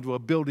walk into a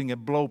building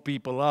and blow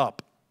people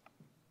up.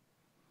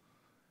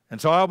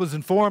 And so I was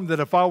informed that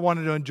if I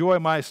wanted to enjoy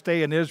my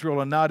stay in Israel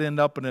and not end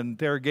up in an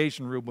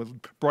interrogation room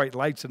with bright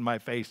lights in my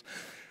face,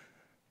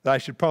 that I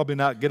should probably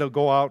not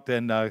go out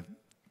and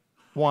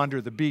wander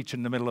the beach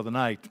in the middle of the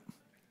night.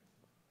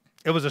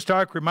 It was a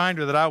stark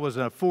reminder that I was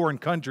in a foreign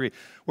country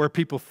where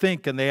people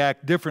think and they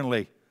act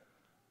differently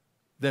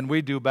than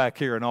we do back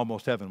here in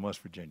almost heaven, West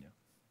Virginia.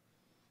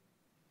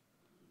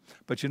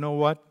 But you know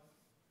what?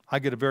 I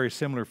get a very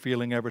similar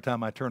feeling every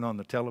time I turn on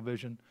the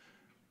television,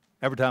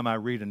 every time I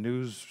read a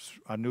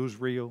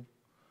newsreel,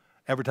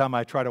 every time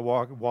I try to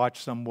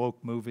watch some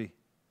woke movie.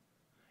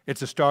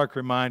 It's a stark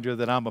reminder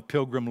that I'm a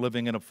pilgrim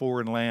living in a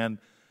foreign land,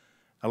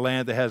 a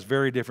land that has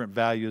very different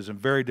values and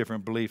very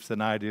different beliefs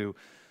than I do,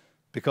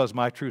 because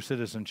my true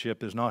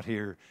citizenship is not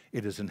here,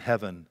 it is in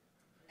heaven.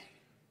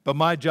 But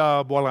my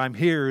job while I'm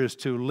here is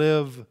to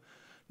live,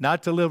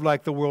 not to live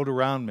like the world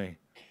around me,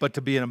 but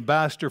to be an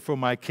ambassador for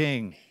my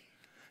King,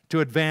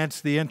 to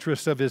advance the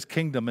interests of His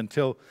kingdom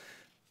until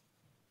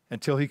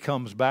He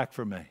comes back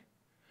for me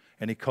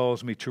and He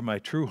calls me to my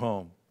true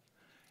home.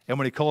 And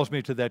when He calls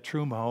me to that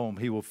true home,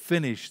 He will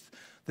finish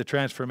the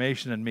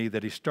transformation in me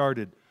that He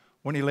started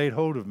when He laid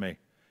hold of me.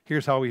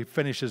 Here's how He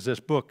finishes this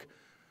book.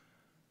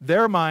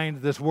 Their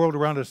mind, this world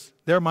around us,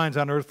 their mind's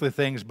on earthly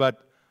things,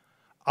 but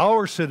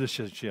our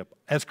citizenship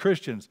as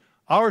Christians,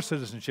 our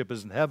citizenship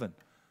is in heaven.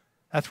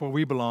 That's where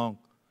we belong.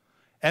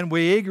 And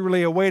we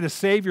eagerly await a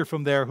Savior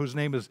from there whose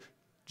name is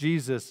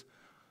Jesus,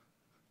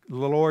 the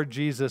Lord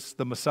Jesus,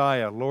 the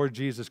Messiah, Lord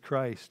Jesus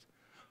Christ,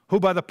 who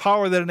by the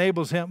power that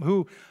enables Him,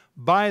 who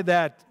by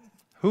the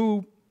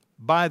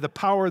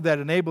power that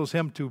enables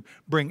Him to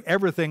bring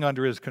everything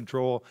under His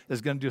control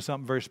is going to do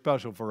something very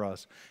special for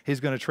us.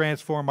 He's going to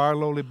transform our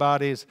lowly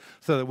bodies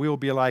so that we will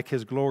be like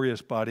His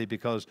glorious body,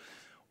 because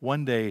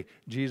one day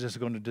Jesus is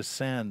going to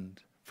descend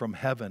from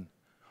heaven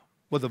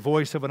with the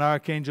voice of an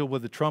archangel,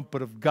 with the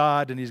trumpet of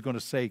God, and He's going to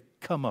say,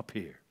 "Come up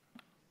here."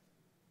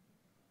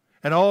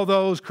 And all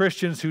those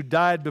Christians who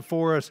died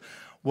before us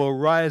will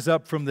rise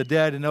up from the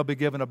dead, and they'll be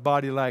given a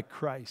body like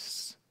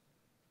Christ's.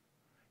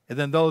 And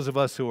then those of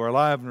us who are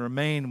alive and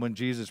remain when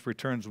Jesus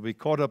returns will be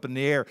caught up in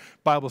the air.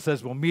 The Bible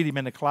says we'll meet Him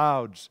in the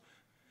clouds.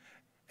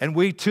 And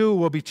we too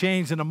will be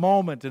changed in a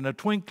moment, in a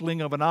twinkling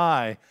of an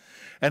eye.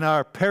 And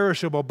our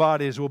perishable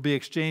bodies will be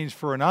exchanged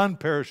for an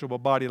unperishable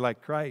body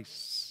like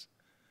Christ's.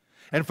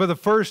 And for the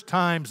first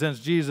time since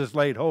Jesus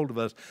laid hold of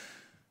us,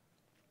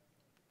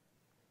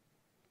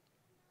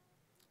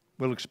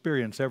 we'll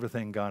experience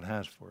everything God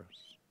has for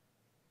us.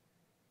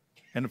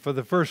 And for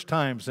the first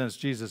time since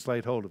Jesus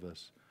laid hold of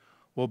us,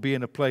 we'll be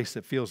in a place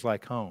that feels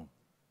like home.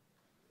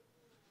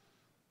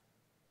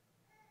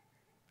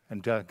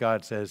 And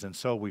God says, and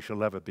so we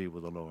shall ever be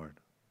with the Lord.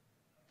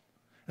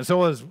 And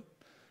so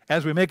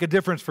as we make a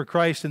difference for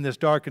Christ in this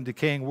dark and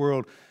decaying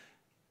world,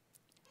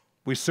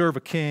 we serve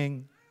a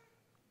King.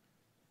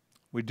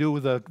 We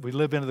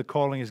live into the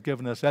calling He's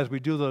given us. As we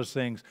do those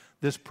things,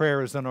 this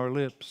prayer is on our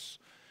lips.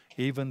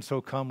 Even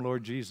so, come,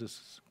 Lord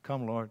Jesus.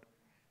 Come, Lord.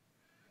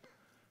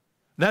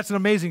 That's an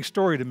amazing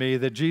story to me,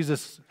 that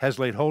Jesus has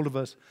laid hold of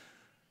us,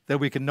 that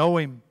we can know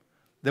Him,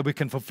 that we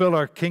can fulfill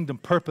our kingdom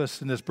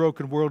purpose in this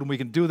broken world, and we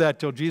can do that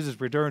till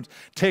Jesus returns,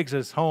 takes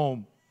us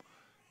home,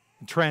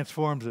 and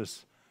transforms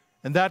us.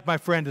 And that, my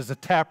friend, is the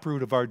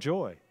taproot of our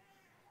joy.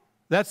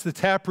 That's the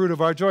taproot of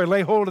our joy.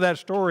 Lay hold of that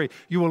story.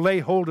 You will lay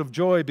hold of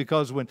joy,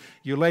 because when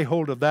you lay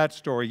hold of that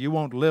story, you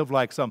won't live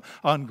like some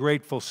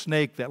ungrateful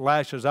snake that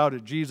lashes out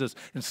at Jesus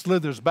and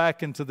slithers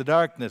back into the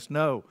darkness.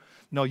 No,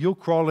 you'll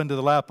crawl into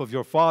the lap of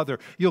your Father.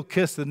 You'll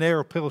kiss the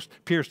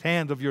nail-pierced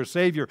hand of your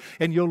Savior,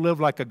 and you'll live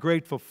like a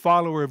grateful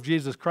follower of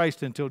Jesus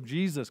Christ until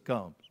Jesus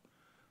comes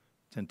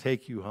and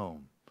take you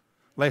home.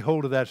 Lay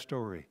hold of that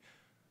story.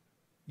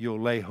 You'll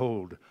lay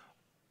hold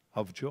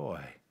of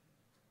joy.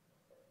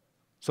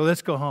 So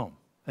let's go home.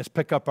 Let's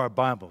pick up our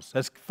Bibles.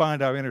 Let's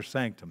find our inner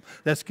sanctum.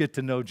 Let's get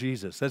to know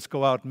Jesus. Let's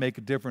go out and make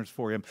a difference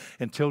for Him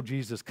until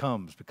Jesus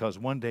comes, because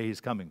one day He's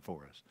coming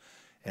for us,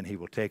 and He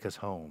will take us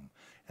home.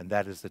 And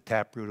that is the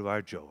taproot of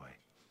our joy.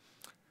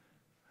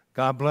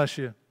 God bless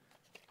you.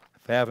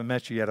 If I haven't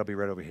met you yet, I'll be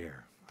right over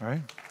here. All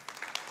right?